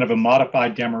the kind of a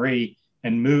modified demery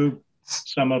and move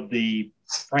some of the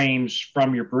frames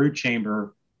from your brood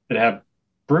chamber that have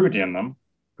brood in them,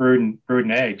 brood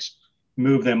and eggs,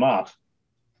 move them up.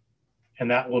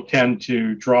 And that will tend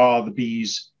to draw the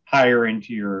bees higher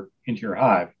into your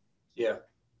hive. Yeah.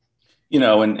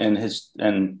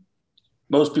 And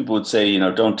most people would say,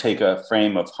 don't take a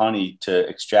frame of honey to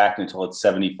extract until it's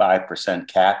 75%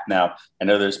 capped. Now, I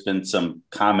know there's been some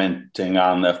commenting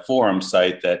on the forum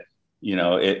site that,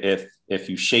 if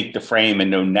you shake the frame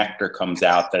and no nectar comes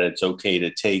out, that it's okay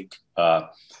to take,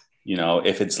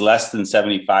 if it's less than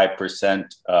 75%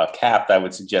 capped, I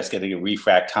would suggest getting a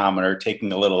refractometer,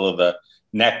 taking a little of the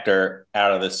nectar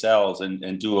out of the cells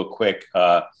and do a quick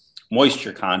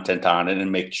moisture content on it and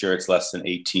make sure it's less than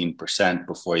 18%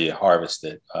 before you harvest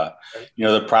it.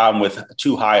 The problem with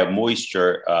too high of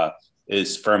moisture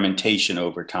is fermentation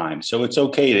over time. So it's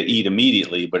okay to eat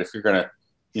immediately, but if you're going to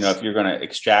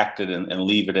extract it and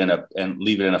leave it in a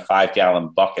 5-gallon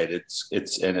bucket,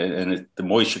 the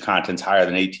moisture content's higher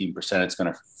than 18%, it's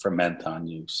going to ferment on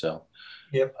you. So,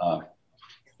 yep.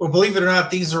 Well, believe it or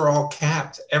not, these are all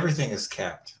capped. Everything is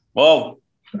capped. Well,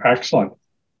 excellent.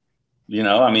 You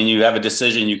have a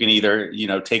decision. You can either,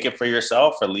 take it for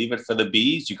yourself or leave it for the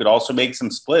bees. You could also make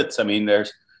some splits.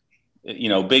 There's,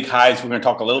 big hives. We're going to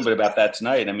talk a little bit about that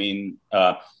tonight.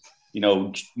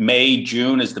 May,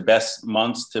 June is the best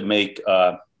months to make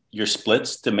your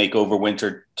splits, to make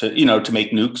overwinter, to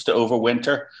make nukes to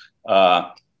overwinter.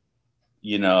 So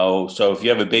if you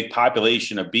have a big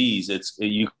population of bees,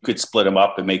 you could split them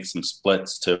up and make some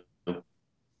splits too.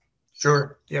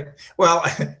 Sure. Yep. Well,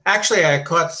 actually, I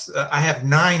have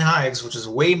 9 hives, which is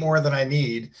way more than I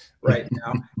need right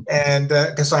now. And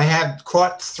because I had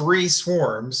caught 3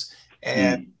 swarms,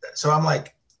 and so I'm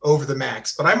like over the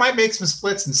max, but I might make some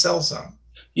splits and sell some.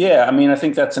 Yeah. I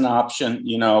think that's an option,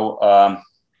 if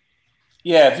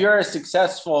you're a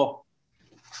successful,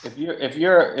 if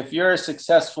you're a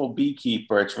successful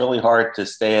beekeeper, it's really hard to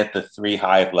stay at the 3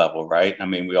 hive level, right?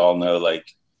 We all know,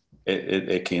 like,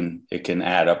 it can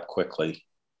add up quickly.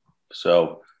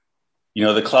 So,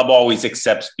 the club always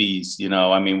accepts bees. We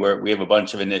have a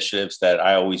bunch of initiatives that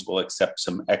I always will accept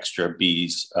some extra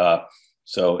bees.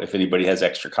 So if anybody has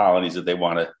extra colonies that they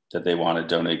want to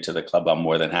donate to the club, I'm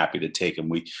more than happy to take them.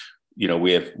 We're going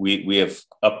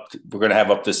to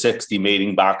have up to 60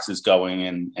 mating boxes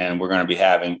going, and we're going to be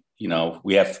having,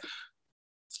 we have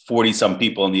 40 some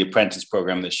people in the apprentice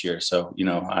program this year. So,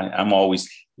 I'm always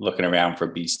looking around for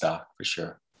bee stock for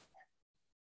sure.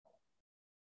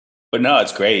 But no,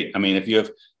 it's great. If you have,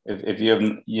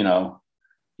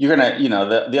 you're gonna,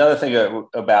 the other thing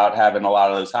about having a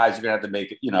lot of those hives, you're gonna have to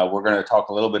make it, we're gonna talk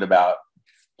a little bit about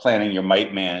planning your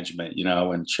mite management,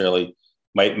 and surely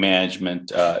mite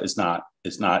management is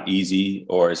not easy,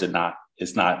 or it's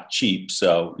not cheap.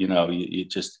 So,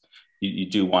 you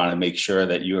do want to make sure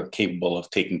that you're capable of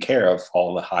taking care of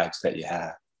all the hives that you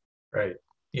have. Right.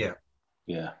 Yeah.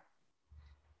 Yeah.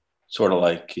 Sort of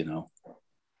like,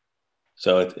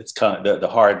 so it's kind of the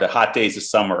hot days of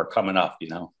summer are coming up,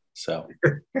 so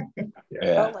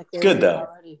yeah, Like it's good though.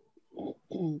 already.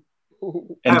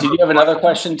 And did you have another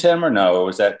question, Tim, or no? Or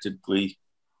was that, did we?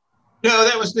 No,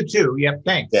 that was the two. Yep.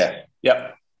 Thanks. Yeah.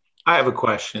 Yep. I have a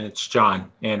question. It's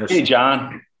John Anderson. Hey,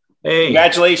 John. Hey.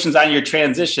 Congratulations on your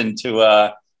transition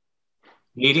to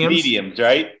mediums,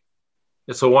 right?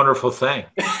 It's a wonderful thing.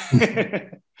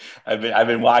 I've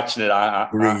been watching it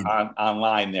on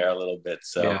online there a little bit.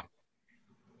 So, yeah.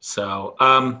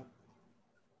 So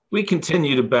we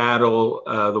continue to battle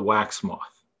the wax moth.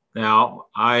 Now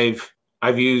I've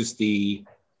used the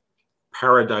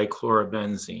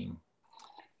paradichlorobenzene,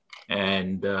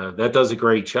 and that does a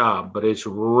great job, but it's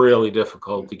really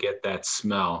difficult to get that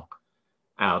smell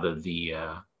out of the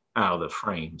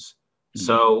frames. Mm-hmm.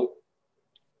 So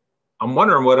I'm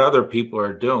wondering what other people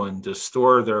are doing to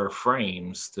store their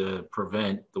frames to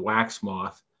prevent the wax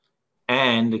moth,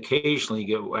 and occasionally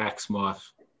get wax moth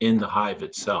in the hive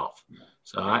itself.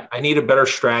 So I need a better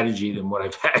strategy than what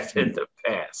I've had in the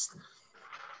past.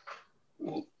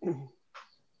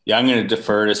 Yeah, I'm going to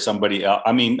defer to somebody else.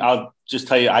 I mean, I'll just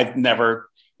tell you, I've never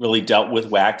really dealt with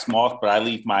wax moth, but I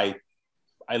leave my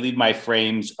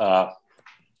frames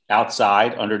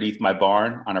outside underneath my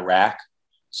barn on a rack.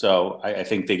 So I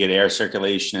think they get air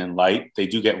circulation and light. They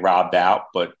do get robbed out,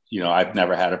 but I've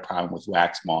never had a problem with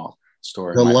wax moth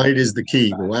storing. The light is the key.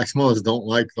 The wax moths don't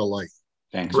like the light.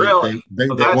 Thanks. Really? They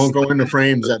won't go into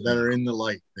frames that are in the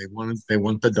light. They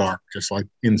want the dark, just like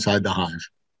inside the hive.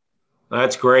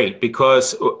 That's great,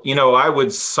 because I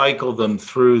would cycle them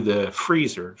through the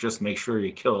freezer, just make sure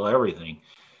you kill everything.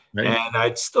 Right. And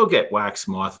I'd still get wax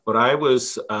moth, but I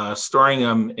was storing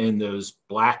them in those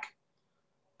black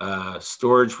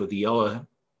storage with the yellow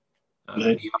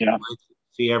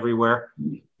see everywhere.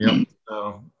 Yep.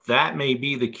 So that may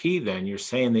be the key then. You're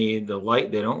saying the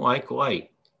light, they don't like light.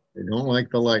 They don't like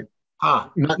the light. Huh.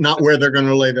 Not where they're going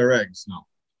to lay their eggs. No.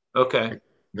 Okay.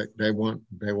 They want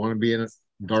to be in a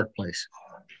dark place.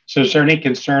 So is there any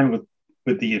concern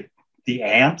with the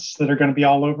ants that are going to be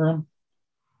all over them?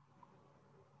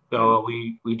 So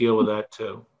we deal with that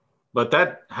too, but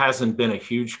that hasn't been a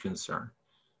huge concern.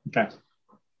 Okay.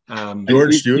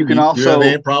 George, do you have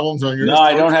ant problems on yours? No,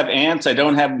 I don't have ants. I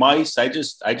don't have mice. I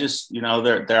just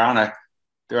they're on a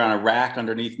rack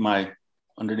underneath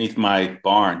my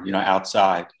barn,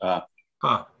 outside.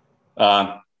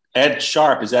 Ed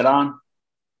Sharp, is that on?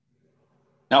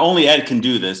 Now only Ed can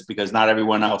do this, because not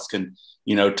everyone else can,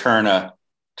 turn a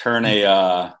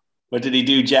what did he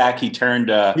do, Jack? He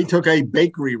took a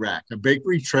bakery rack, a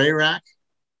bakery tray rack,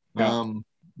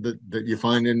 that you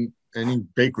find in any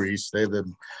bakeries. They have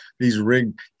these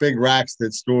big racks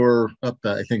that store up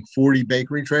to, I think, 40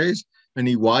 bakery trays, and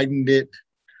he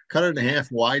cut it in half,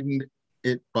 widened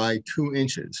it by 2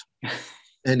 inches,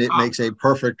 and it makes a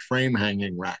perfect frame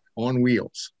hanging rack on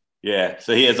wheels. Yeah,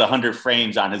 so he has 100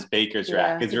 frames on his baker's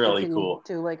rack. It's really cool.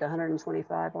 Do like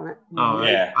 125 on it. Oh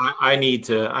yeah, I need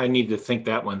to think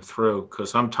that one through,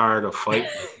 because I'm tired of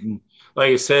fighting.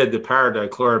 Like I said, the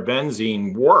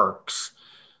paradichlorobenzene works,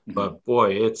 but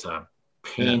boy, it's a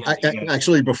pain.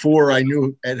 Actually, before I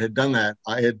knew Ed had done that,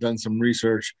 I had done some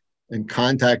research and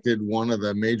contacted one of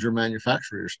the major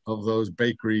manufacturers of those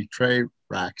bakery tray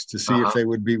racks to see if they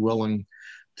would be willing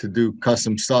to do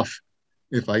custom stuff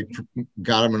if I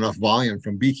got them enough volume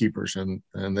from Beekeepers, and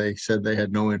they said they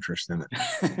had no interest in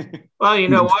it. Well, you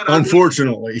know what?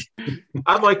 Unfortunately.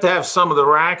 I'd like to have some of the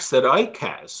racks that Ike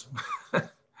has.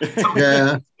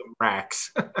 Yeah.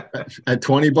 Racks. At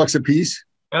 $20 a piece?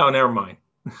 Oh, never mind.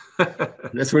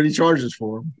 That's what he charges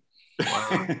for them.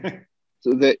 Wow.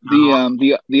 So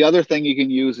the other thing you can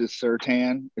use is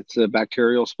Sertan. It's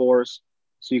bacterial spores.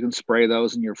 So you can spray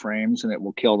those in your frames and it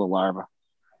will kill the larva.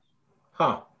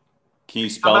 Huh. Can you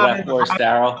spell that for us,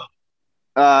 Daryl?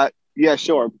 Yeah,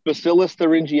 sure. Bacillus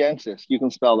thuringiensis. You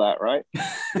can spell that, right?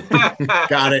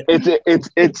 Got it. It's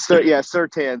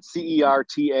Sertan,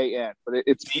 CERTAN. But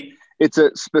it's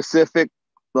a specific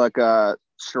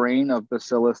strain of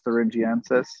Bacillus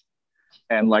thuringiensis,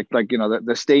 and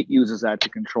the state uses that to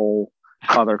control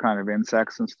other kind of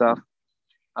insects and stuff.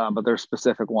 But there's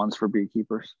specific ones for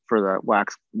beekeepers for the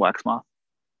wax moth.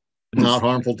 Not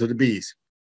harmful to the bees.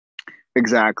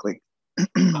 Exactly.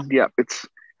 Yeah,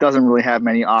 doesn't really have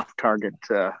many off-target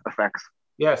effects.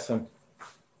 Yes.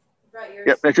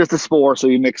 Yep, it's just a spore, so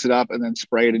you mix it up and then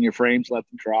spray it in your frames, let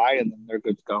them dry, and then they're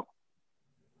good to go.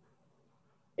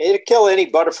 It'll kill any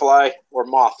butterfly or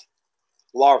moth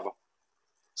larva.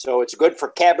 So it's good for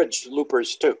cabbage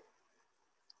loopers too.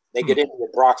 They get into your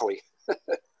broccoli.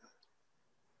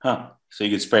 Huh. So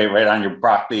you could spray it right on your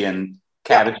broccoli and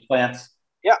cabbage plants?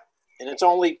 Yeah, and it's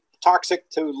only toxic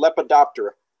to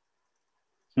Lepidoptera.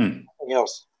 Nothing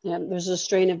else. Yeah, there's a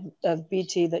strain of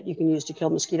BT that you can use to kill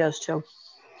mosquitoes too.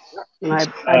 And I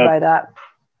buy that.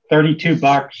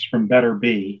 $32 from Better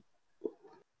Bee.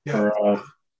 Yeah.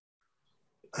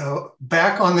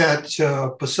 Back on that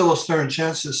Bacillus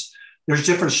thuringiensis, there's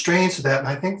different strains of that. And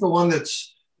I think the one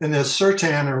that's in this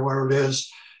Sertan or whatever it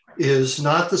is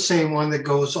not the same one that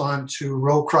goes on to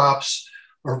row crops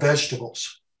or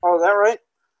vegetables. Oh, is that right?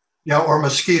 Yeah, or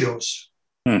mosquitoes.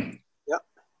 Yep.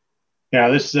 Yeah,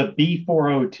 this is a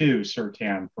B402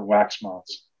 Sertan for wax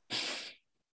moths.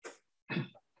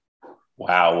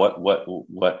 Wow,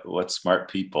 what smart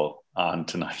people on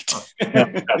tonight.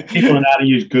 People know how to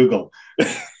use Google.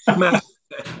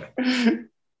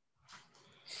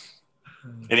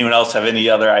 Anyone else have any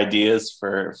other ideas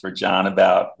for John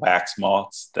about wax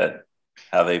moths, that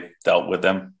how they dealt with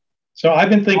them? So I've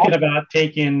been thinking about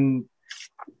taking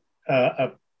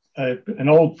an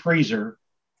old freezer,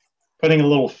 putting a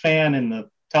little fan in the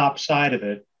top side of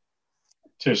it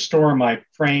to store my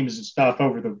frames and stuff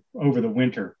over the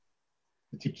winter,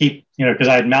 to keep, because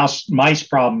I had mice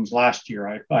problems last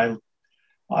year.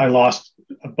 I lost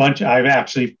a bunch. I've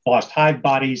actually lost hive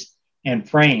bodies and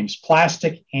frames,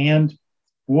 plastic and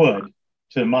wood,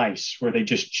 to mice, where they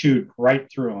just chewed right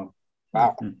through them.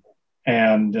 Wow.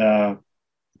 And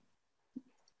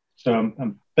so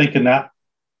I'm thinking that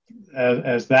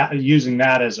using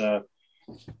that as a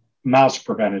mouse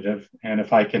preventative. And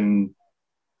if I can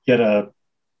get a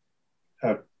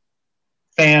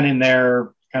fan in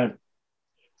there, kind of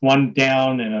one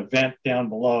down and a vent down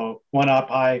below, one up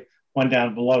high, one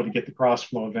down below, to get the cross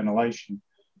flow of ventilation,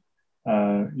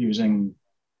 using,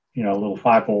 a little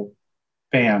 5-volt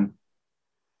fan,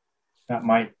 that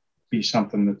might be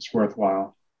something that's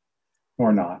worthwhile,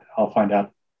 or not. I'll find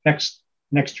out next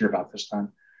year about this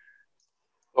time.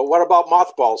 But what about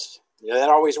mothballs? That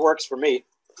always works for me.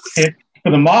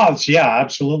 For the moths, yeah,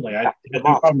 absolutely. I have no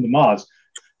problem with the moths.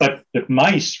 But the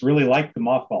mice really like the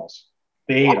mothballs.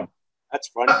 They ate them. That's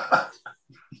funny.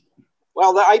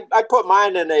 Well, I put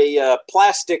mine in a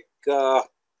plastic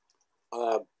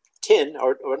tin,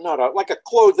 or not, like a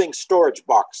clothing storage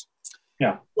box.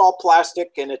 Yeah. It's all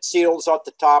plastic, and it seals at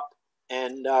the top.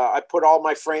 And I put all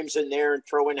my frames in there and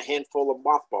throw in a handful of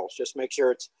mothballs. Just make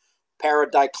sure it's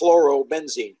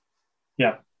paradichlorobenzene.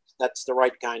 Yeah. That's the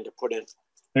right kind to put in.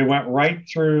 They went right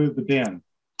through the bin.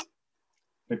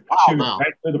 They chewed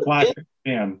right through the plastic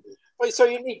bin. Wait, so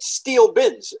you need steel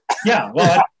bins? Yeah,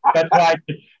 well, that's why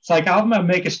it's like, I'm going to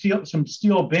make some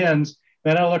steel bins.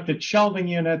 Then I looked at shelving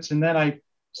units, and then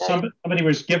somebody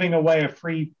was giving away a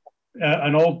free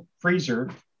an old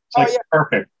freezer. It's like,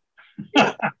 perfect.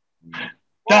 Yeah.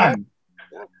 Done.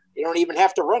 Yeah. You don't even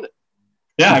have to run it.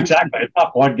 Yeah, exactly. It's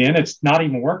not plugged in. It's not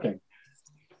even working.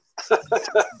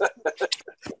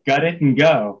 Gut it and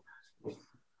go.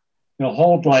 It'll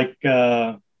hold like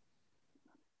I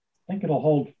think it'll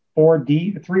hold 3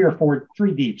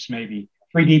 deeps, maybe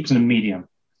 3 deeps and a medium.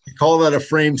 You call that a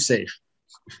frame safe.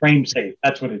 Frame safe.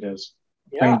 That's what it is.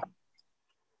 Yeah.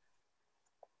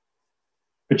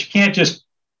 But you can't just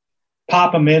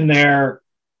pop them in there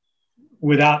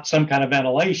without some kind of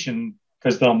ventilation,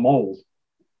 because they'll mold.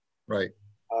 Right.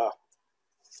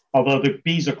 Although the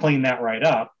bees will clean that right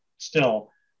up, still,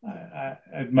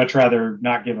 I'd much rather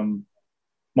not give them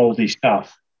moldy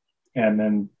stuff and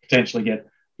then potentially get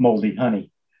moldy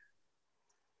honey.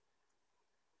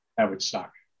 That would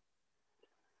suck.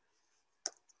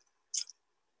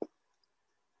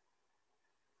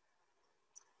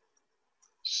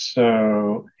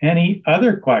 So, any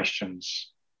other questions?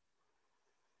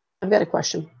 I've got a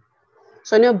question.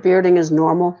 So I know bearding is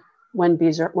normal when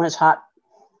it's hot,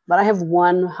 but I have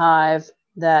one hive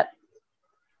that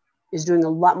is doing a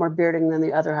lot more bearding than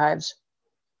the other hives.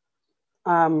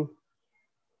 Yeah,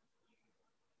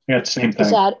 it's the same thing.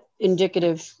 Is that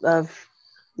indicative of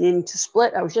needing to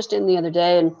split? I was just in the other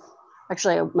day, and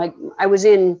actually I was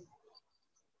in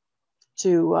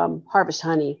to harvest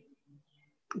honey,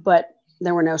 but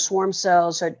there were no swarm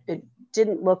cells. So it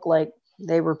didn't look like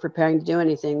they were preparing to do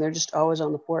anything. They're just always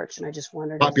on the porch, and I just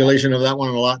wondered. Population of that one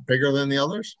a lot bigger than the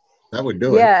others? That would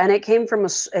do it. Yeah, and it came from a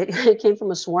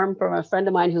swarm from a friend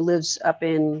of mine who lives up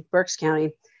in Berks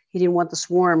County. He didn't want the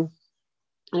swarm,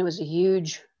 and it was a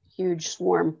huge huge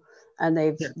swarm, and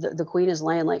the queen is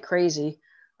laying like crazy.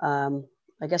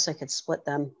 I guess I could split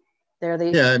them. They're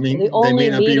the Yeah, I mean, the they only may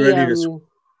not be ready to.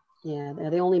 yeah, they're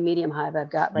the only medium hive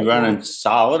I've got right You running now.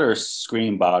 solid or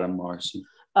screen bottom, Marcy?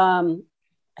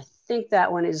 I think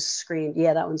that one is screened.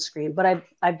 Yeah, that one's screened. But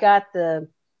I've got the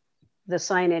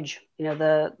signage,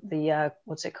 the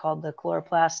what's it called, the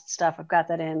chloroplast stuff. I've got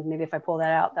that in. Maybe if I pull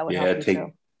that out, that would help you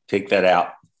too. Take that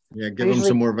out. Yeah, give them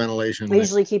some more ventilation. I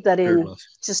usually keep that in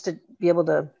just to be able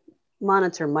to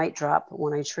monitor mite drop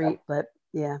when I treat. But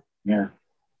yeah. Yeah.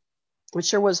 It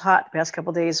sure was hot the past couple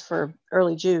of days for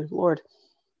early June. Lord.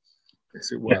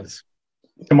 Yes, it was.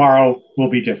 Yeah. Tomorrow will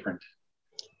be different.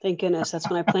 Thank goodness. That's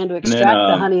when I plan to extract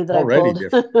the honey that I pulled.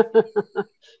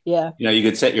 Yeah. You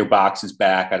could set your boxes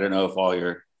back. I don't know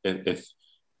if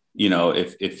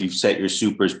if you've set your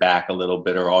supers back a little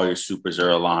bit or all your supers are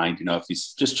aligned, if you're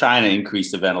just trying to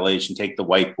increase the ventilation, take the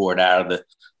whiteboard out of the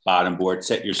bottom board,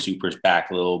 set your supers back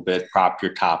a little bit, prop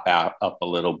your top out up a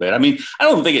little bit. I mean, I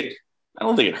don't think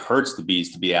it hurts the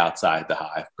bees to be outside the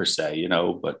hive per se,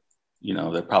 but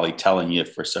they're probably telling you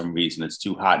for some reason it's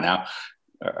too hot. Now,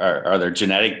 are there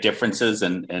genetic differences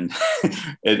in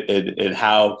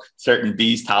how certain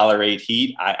bees tolerate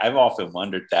heat? I've often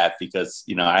wondered that because,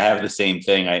 I have the same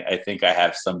thing. I think I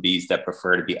have some bees that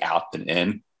prefer to be out than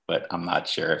in, but I'm not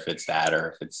sure if it's that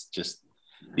or if it's just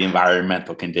the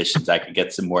environmental conditions. I could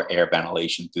get some more air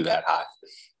ventilation through that hive.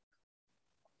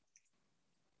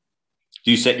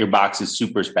 Do you set your boxes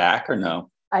supers back or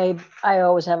no? I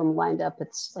always have them lined up.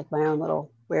 It's like my own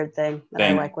little weird thing that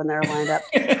I like when they're lined up.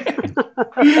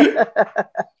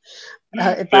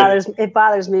 It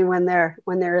bothers me when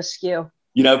they're askew.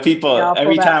 People,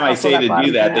 every time I say to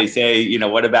do that, they say,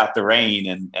 what about the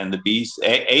rain and the bees?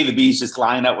 The bees just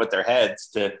line up with their heads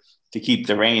to keep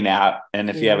the rain out. And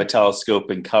if you have a telescope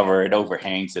and cover, it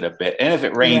overhangs it a bit. And if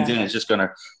it rains in, it's just going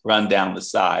to run down the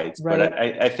sides. Right. But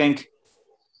I think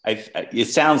it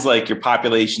sounds like your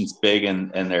population's big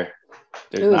and there's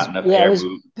not enough air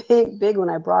movement. Big when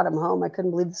I brought them home. I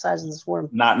couldn't believe the size of the swarm.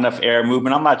 Not enough air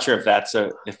movement. I'm not sure if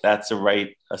that's a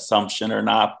right assumption or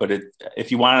not, but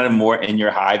if you wanted them more in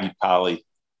your hive, you'd probably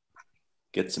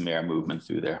get some air movement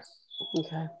through there.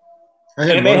 Okay. And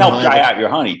it may help dry out your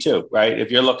honey too, right?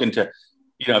 If you're looking to,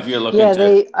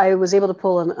 I was able to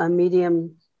pull a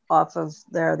medium off of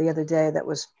there the other day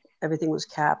everything was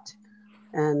capped.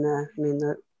 And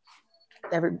the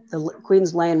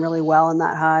queen's laying really well in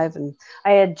that hive. And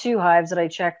I had 2 hives that I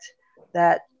checked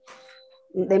that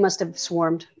they must have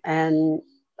swarmed. And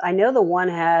I know the one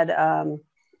had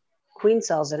queen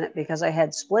cells in it because I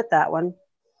had split that one,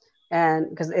 and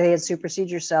because they had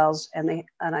supersedure cells,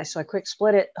 so I quick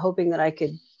split it, hoping that I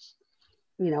could,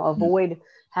 avoid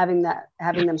having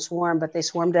them swarm, but they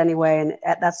swarmed anyway. And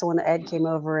that's the one that Ed came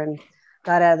over and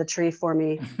got out of the tree for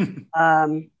me.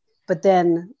 But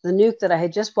then the nuke that I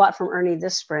had just bought from Ernie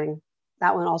this spring,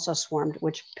 that one also swarmed,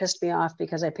 which pissed me off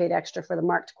because I paid extra for the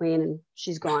marked queen and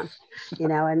she's gone,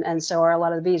 and so are a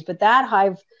lot of the bees. But that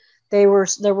hive, there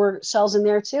were cells in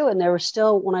there too. And there were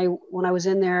still, when I was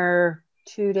in there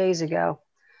 2 days ago,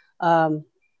 or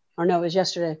no, it was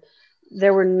yesterday,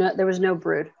 there was no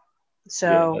brood.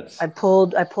 So I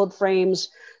pulled frames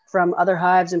from other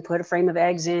hives and put a frame of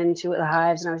eggs into the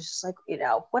hives. And I was just like,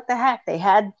 what the heck? They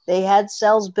had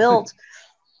cells built.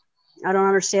 I don't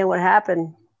understand what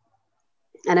happened.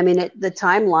 And I mean, the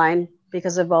timeline,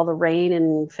 because of all the rain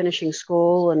and finishing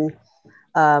school,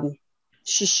 and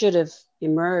she should have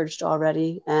emerged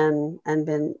already and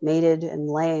been mated and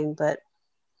laying. But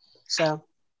so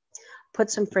put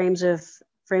some frames of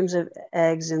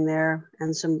eggs in there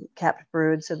and some capped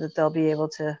brood so that they'll be able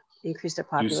to increase their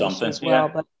population as well.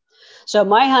 But so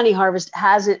my honey harvest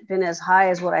hasn't been as high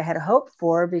as what I had hoped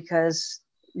for, because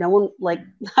no one,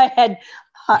 I had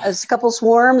a couple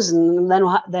swarms and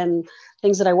then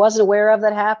things that I wasn't aware of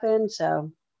that happened.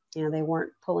 So, they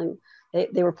weren't pulling,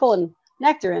 they were pulling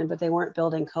nectar in, but they weren't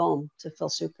building comb to fill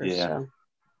supers. Yeah. So,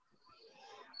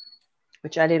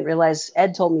 which I didn't realize.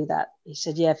 Ed told me that. He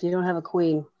said, yeah, if you don't have a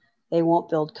queen, they won't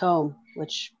build comb,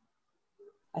 which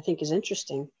I think is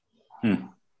interesting.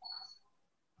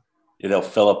 They'll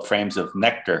fill up frames of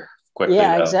nectar quickly.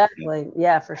 Yeah, exactly.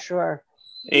 Yeah, for sure.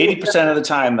 80% of the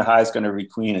time, the hive's going to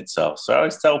requeen itself. So I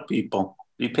always tell people,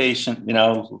 be patient.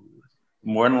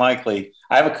 More than likely,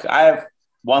 I have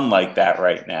one like that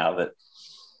right now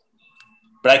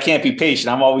but I can't be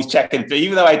patient. I'm always checking.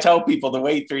 Even though I tell people to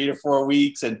wait 3 to 4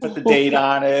 weeks and put the date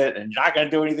on it, and you're not going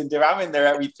to do anything different. I'm in there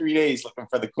every 3 days looking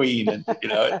for the queen, and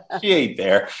she ain't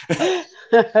there.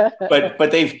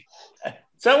 but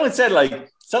someone said,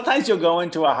 sometimes you'll go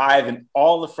into a hive and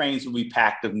all the frames will be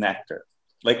packed of nectar.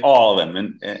 like all of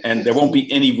them, and there won't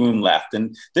be any room left.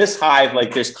 And this hive,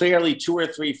 like there's clearly 2 or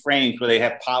 3 frames where they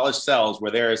have polished cells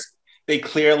where they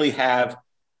clearly have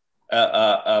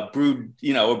a brood,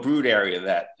 a brood area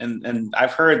that, and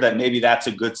I've heard that maybe that's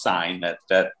a good sign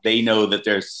that they know that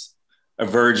there's a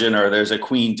virgin or there's a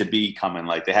queen to be coming,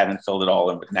 like they haven't filled it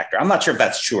all in with nectar. I'm not sure if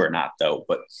that's true or not though,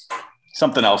 but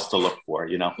something else to look for,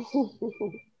 Do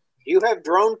you have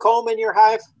drone comb in your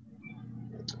hive?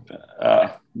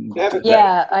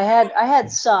 Yeah, I had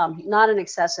some, not an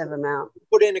excessive amount.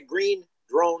 Put in a green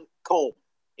drone comb,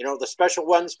 the special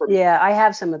ones for. Yeah, I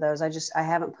have some of those. I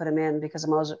haven't put them in because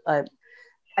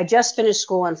I just finished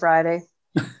school on Friday.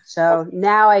 So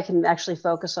now I can actually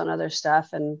focus on other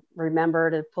stuff and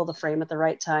remember to pull the frame at the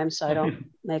right time so I don't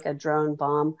make a drone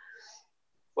bomb.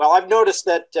 Well, I've noticed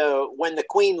that when the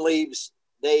queen leaves,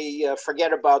 they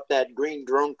forget about that green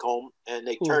drone comb and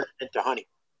they turn it into honey.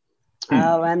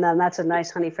 Oh, and then that's a nice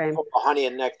honey frame. Honey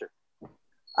and nectar.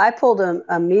 I pulled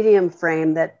a medium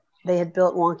frame that they had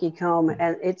built wonky comb,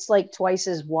 and it's like twice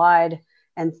as wide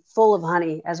and full of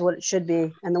honey as what it should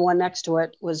be. And the one next to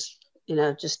it was,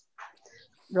 just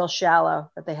real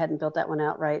shallow, but they hadn't built that one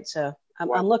out right. So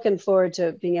I'm looking forward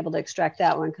to being able to extract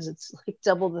that one because it's like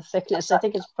double the thickness. I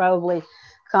think it's probably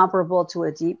comparable to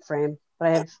a deep frame, but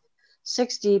I have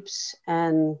 6 deeps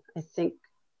and I think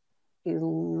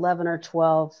 11 or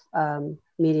 12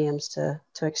 mediums to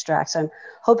extract. So I'm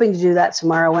hoping to do that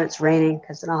tomorrow when it's raining,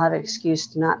 because then I'll have an excuse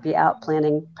to not be out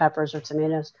planting peppers or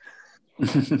tomatoes.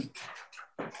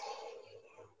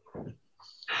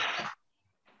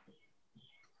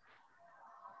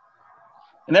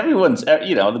 And everyone's,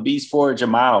 the bees forage a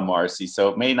mile, Marcy. So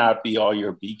it may not be all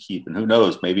your beekeeping. Who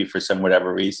knows? Maybe for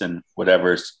whatever reason,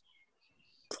 whatever's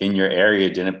in your area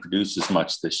didn't produce as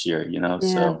much this year, Yeah.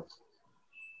 So.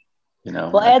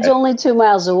 Well, Ed's only 2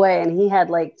 miles away, and he had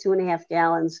like 2.5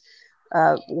 gallons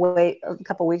a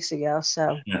couple weeks ago.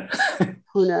 So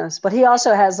who knows? But he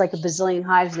also has like a bazillion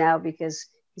hives now because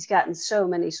he's gotten so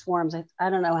many swarms. I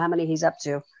don't know how many he's up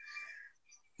to.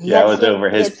 I was over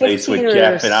his place with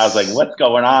Jeff, and I was like, "What's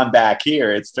going on back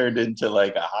here?" It's turned into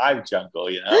like a hive jungle,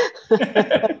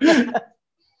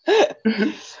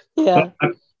 Yeah.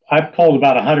 I've pulled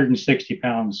about 160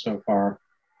 pounds so far.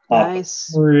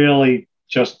 Nice. Really.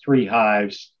 Just 3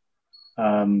 hives.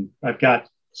 I've got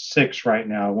 6 right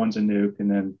now. One's a nuke, and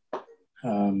then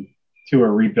 2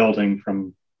 are rebuilding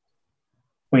from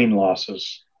queen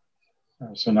losses.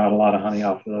 So not a lot of honey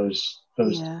off of those.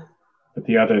 Yeah. But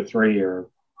the other 3 are.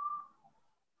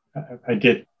 I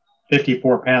did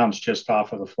 54 pounds just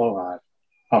off of the flow hive,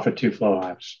 off of 2 flow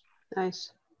hives.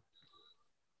 Nice.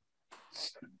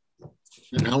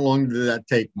 And how long did that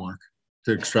take, Mark,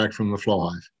 to extract from the flow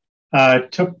hive?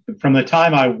 It took from the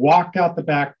time I walked out the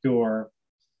back door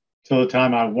till the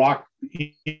time I walked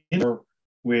in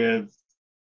with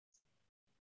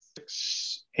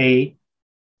 6, 8,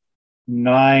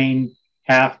 9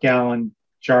 half-gallon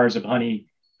jars of honey.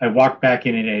 I walked back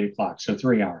in at 8 o'clock, so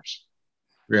 3 hours.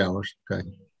 3 hours, okay.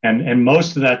 And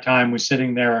most of that time was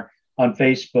sitting there on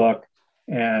Facebook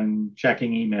and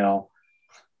checking email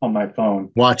on my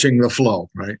phone. Watching the flow,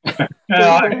 right?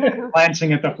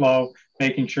 Glancing at the flow,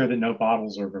 making sure that no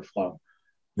bottles overflow.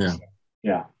 Yeah.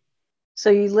 Yeah.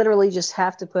 So you literally just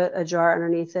have to put a jar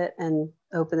underneath it and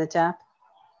open the tap?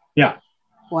 Yeah.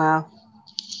 Wow.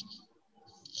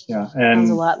 Yeah. And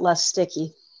sounds a lot less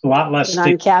sticky. A lot less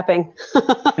sticky. Uncapping.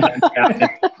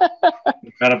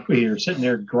 You're sitting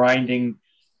there grinding,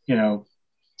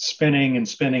 spinning and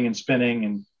spinning and spinning.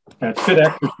 And that's good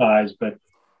exercise, but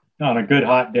on a good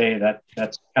hot day,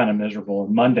 that's kind of miserable.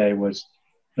 And Monday was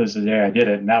the day I did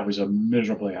it, and that was a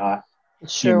miserably hot.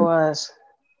 It sure was.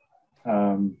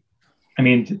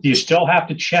 You still have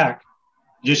to check.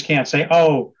 You just can't say,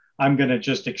 "Oh, I'm going to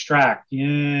just extract."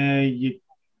 Yeah, you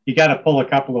got to pull a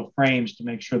couple of frames to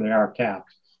make sure they are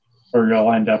capped, or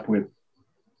you'll end up with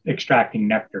extracting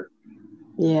nectar.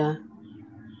 Yeah.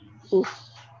 Oof.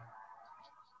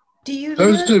 Do you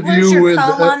lose your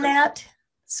comb on that?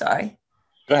 Sorry.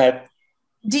 Go ahead.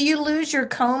 Do you lose your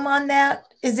comb on that?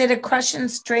 Is it a crush and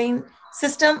strain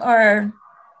system or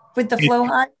with the flow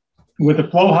hive? With the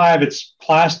flow hive, it's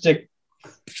plastic.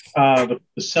 The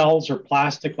cells are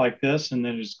plastic like this, and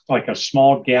then there's like a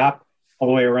small gap all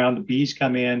the way around. The bees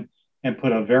come in and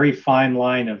put a very fine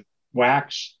line of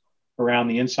wax around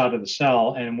the inside of the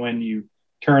cell. And when you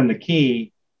turn the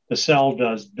key, the cell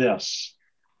does this.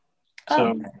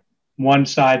 So one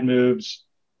side moves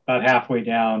about halfway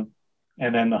down,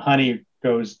 and then the honey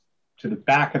goes to the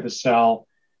back of the cell,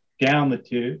 down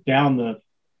the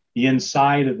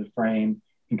inside of the frame,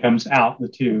 and comes out the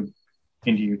tube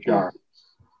into your jar.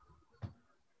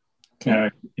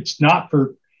 It's not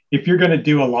for, if you're going to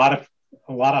do a lot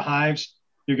of hives,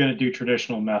 you're going to do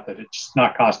traditional method. It's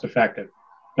not cost effective.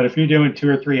 But if you're doing 2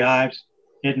 or 3 hives,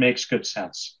 it makes good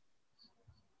sense.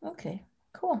 Okay,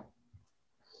 cool.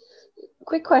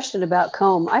 Quick question about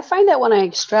comb. I find that when I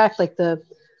extract, like the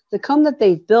comb that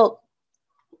they built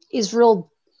is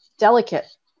real delicate.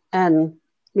 And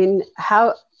I mean,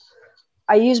 how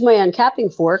I use my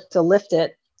uncapping fork to lift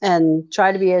it and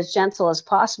try to be as gentle as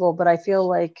possible, but I feel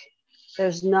like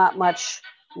there's not much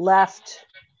left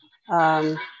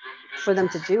for them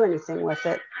to do anything with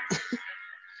it.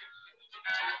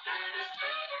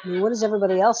 I mean, what does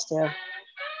everybody else do?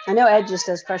 I know Ed just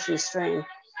does crush and strain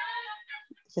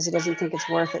because he doesn't think it's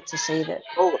worth it to save it.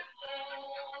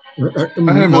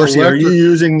 Marcy, are you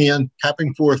using the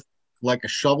uncapping fork like a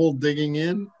shovel digging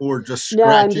in, or just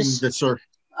scratching the surface?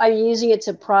 I'm using it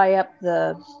to pry up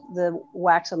the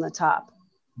wax on the top.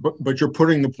 But you're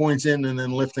putting the points in and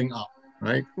then lifting up,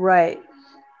 right? Right.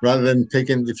 Rather than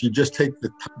taking, if you just take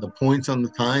the points on the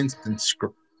tines and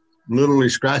literally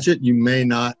scratch it, you may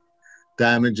not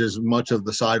damage as much of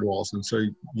the sidewalls, and so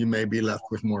you may be left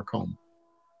with more comb.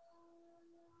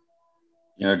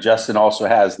 You know, Justin also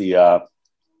has the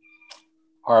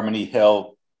Harmony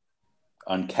Hill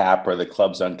uncapper, the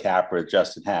club's uncapper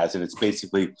Justin has, and it's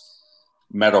basically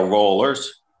metal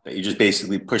rollers that you just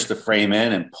basically push the frame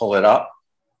in and pull it up,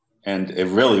 and it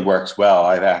really works well.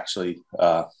 I've actually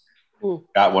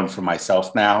got one for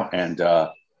myself now, and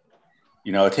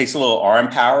you know, it takes a little arm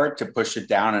power to push it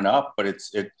down and up, but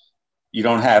you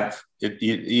don't have it.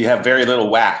 You have very little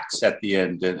wax at the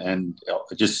end, and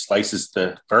it just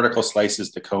vertical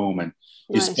slices the comb, and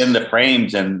you spin the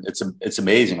frames, and it's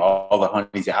amazing. All the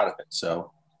honey's out of it.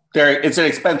 So it's an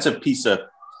expensive piece of,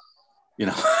 you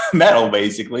know, metal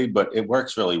basically, but it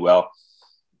works really well.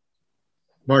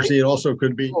 Marcy, it also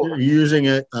could be using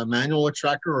a manual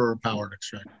extractor or a powered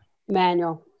extractor.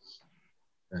 Manual.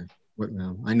 Okay.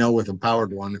 I know with a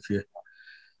powered one, if you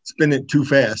spin it too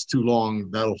fast, too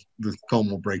long, the comb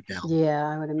will break down. Yeah,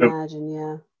 I would imagine.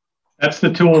 Yeah. That's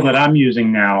the tool that I'm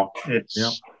using now.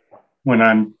 It's when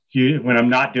I'm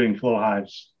not doing flow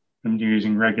hives, I'm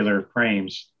using regular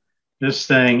frames. This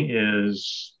thing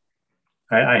is,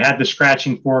 I had the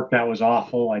scratching fork that was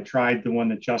awful. I tried the one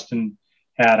that Justin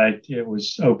had. It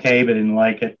was okay, but didn't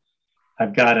like it.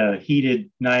 I've got a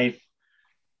heated knife,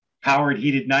 powered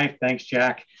heated knife. Thanks,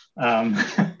 Jack. On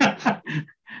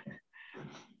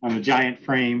a giant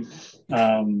frame,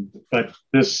 but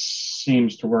this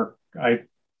seems to work. I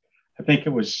think it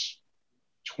was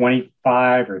 $25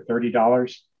 or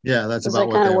 $30. Yeah, that's does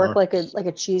about that kind of work like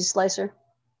a cheese slicer?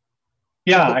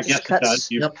 Yeah, I guess it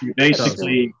does. You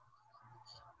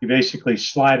basically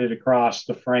slide it across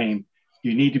the frame.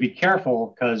 You need to be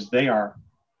careful because they are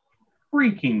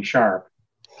freaking sharp.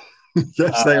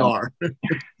 Yes, they are.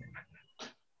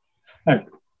 I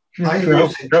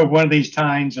drove one of these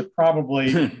tines of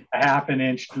probably a half an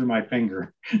inch through my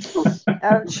finger.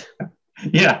 Ouch.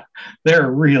 Yeah,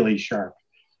 they're really sharp.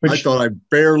 I thought I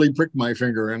barely pricked my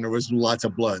finger and there was lots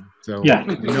of blood. So, yeah.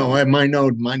 You know, mine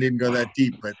didn't go that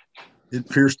deep, but it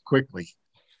pierced quickly.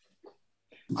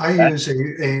 I use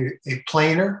a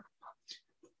planer,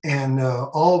 and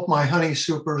all of my honey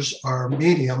supers are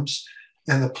mediums,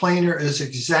 and the planer is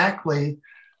exactly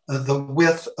the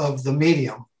width of the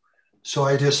medium. So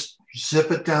I just zip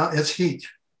it down. It's heat,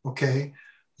 okay?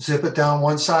 Zip it down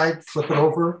one side, flip it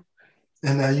over,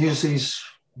 and I use these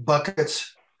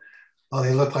buckets. Oh,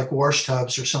 they look like wash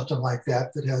tubs or something like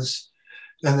that.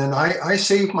 And then I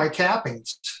save my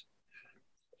cappings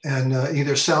and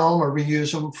either sell them or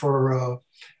reuse them for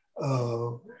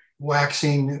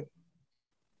waxing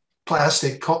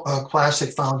plastic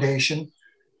foundation.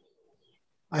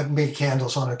 I've made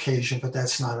candles on occasion, but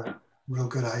that's not a real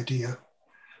good idea.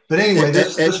 But anyway,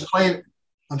 this plane,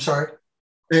 I'm sorry.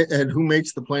 And who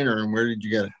makes the planer and where did you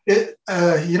get it?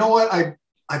 You know what?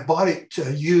 I bought it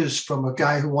used from a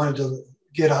guy who wanted to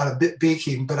get out of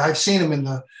beekeeping, but I've seen them in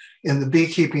the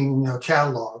beekeeping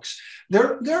catalogs.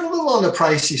 They're a little on the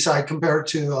pricey side compared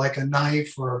to like a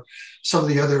knife or some of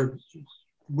the other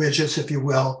widgets, if you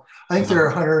will. I think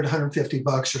they're $100, $150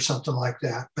 or something like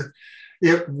that, but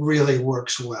it really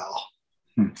works well.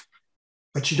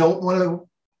 But you don't want to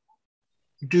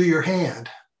do your hand,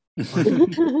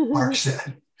 like Mark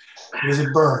said, because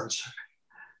it burns.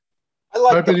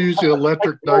 I've been using an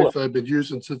electric knife I've been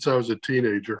using since I was a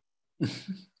teenager.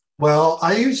 Well,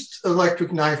 I used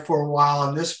electric knife for a while,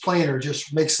 and this planer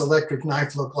just makes the electric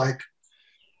knife look like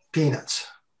peanuts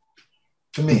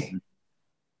to me.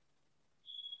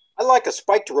 I like a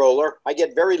spiked roller. I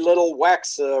get very little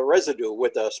wax residue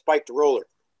with a spiked roller.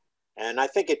 and I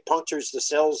think it punctures the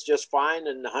cells just fine,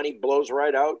 and the honey blows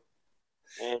right out.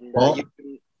 And you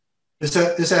can, is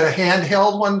that a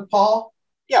handheld one, Paul?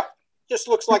 Yeah, just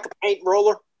looks like a paint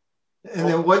roller. And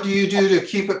then what do you do to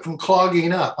keep it from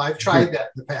clogging up? I've tried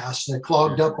that in the past, and it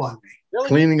clogged up on me. Really?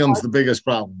 Cleaning them's the biggest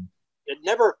problem. It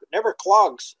never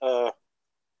clogs.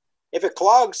 If it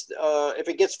clogs, if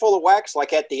it gets full of wax,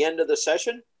 like at the end of the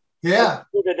session, yeah,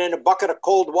 put it in a bucket of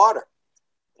cold water,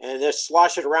 and just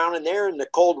slosh it around in there, and the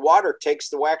cold water takes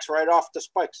the wax right off the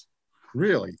spikes.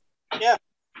 Really? Yeah.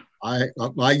 I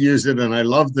used it, and I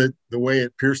loved it the way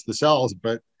it pierced the cells,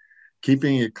 but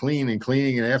keeping it clean and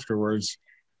cleaning it afterwards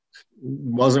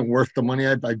wasn't worth the money.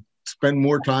 I'd spend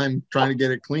more time trying to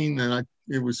get it clean than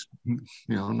it was,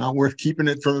 not worth keeping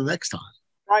it for the next time.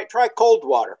 Try cold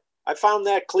water. I found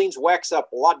that cleans wax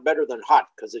up a lot better than hot,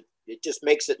 because it just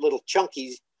makes it little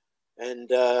chunky, and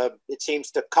it seems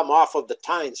to come off of the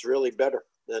tines really better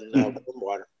than warm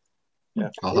water. Yeah.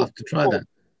 I'll have to try that.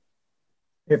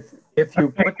 If you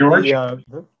put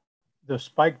the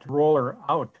spiked roller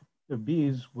out, the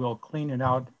bees will clean it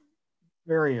out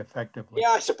very effectively.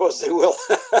 Yeah, I suppose they will.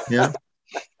 Yeah,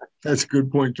 that's a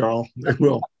good point, Charles. They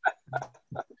will.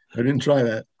 I didn't try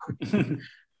that.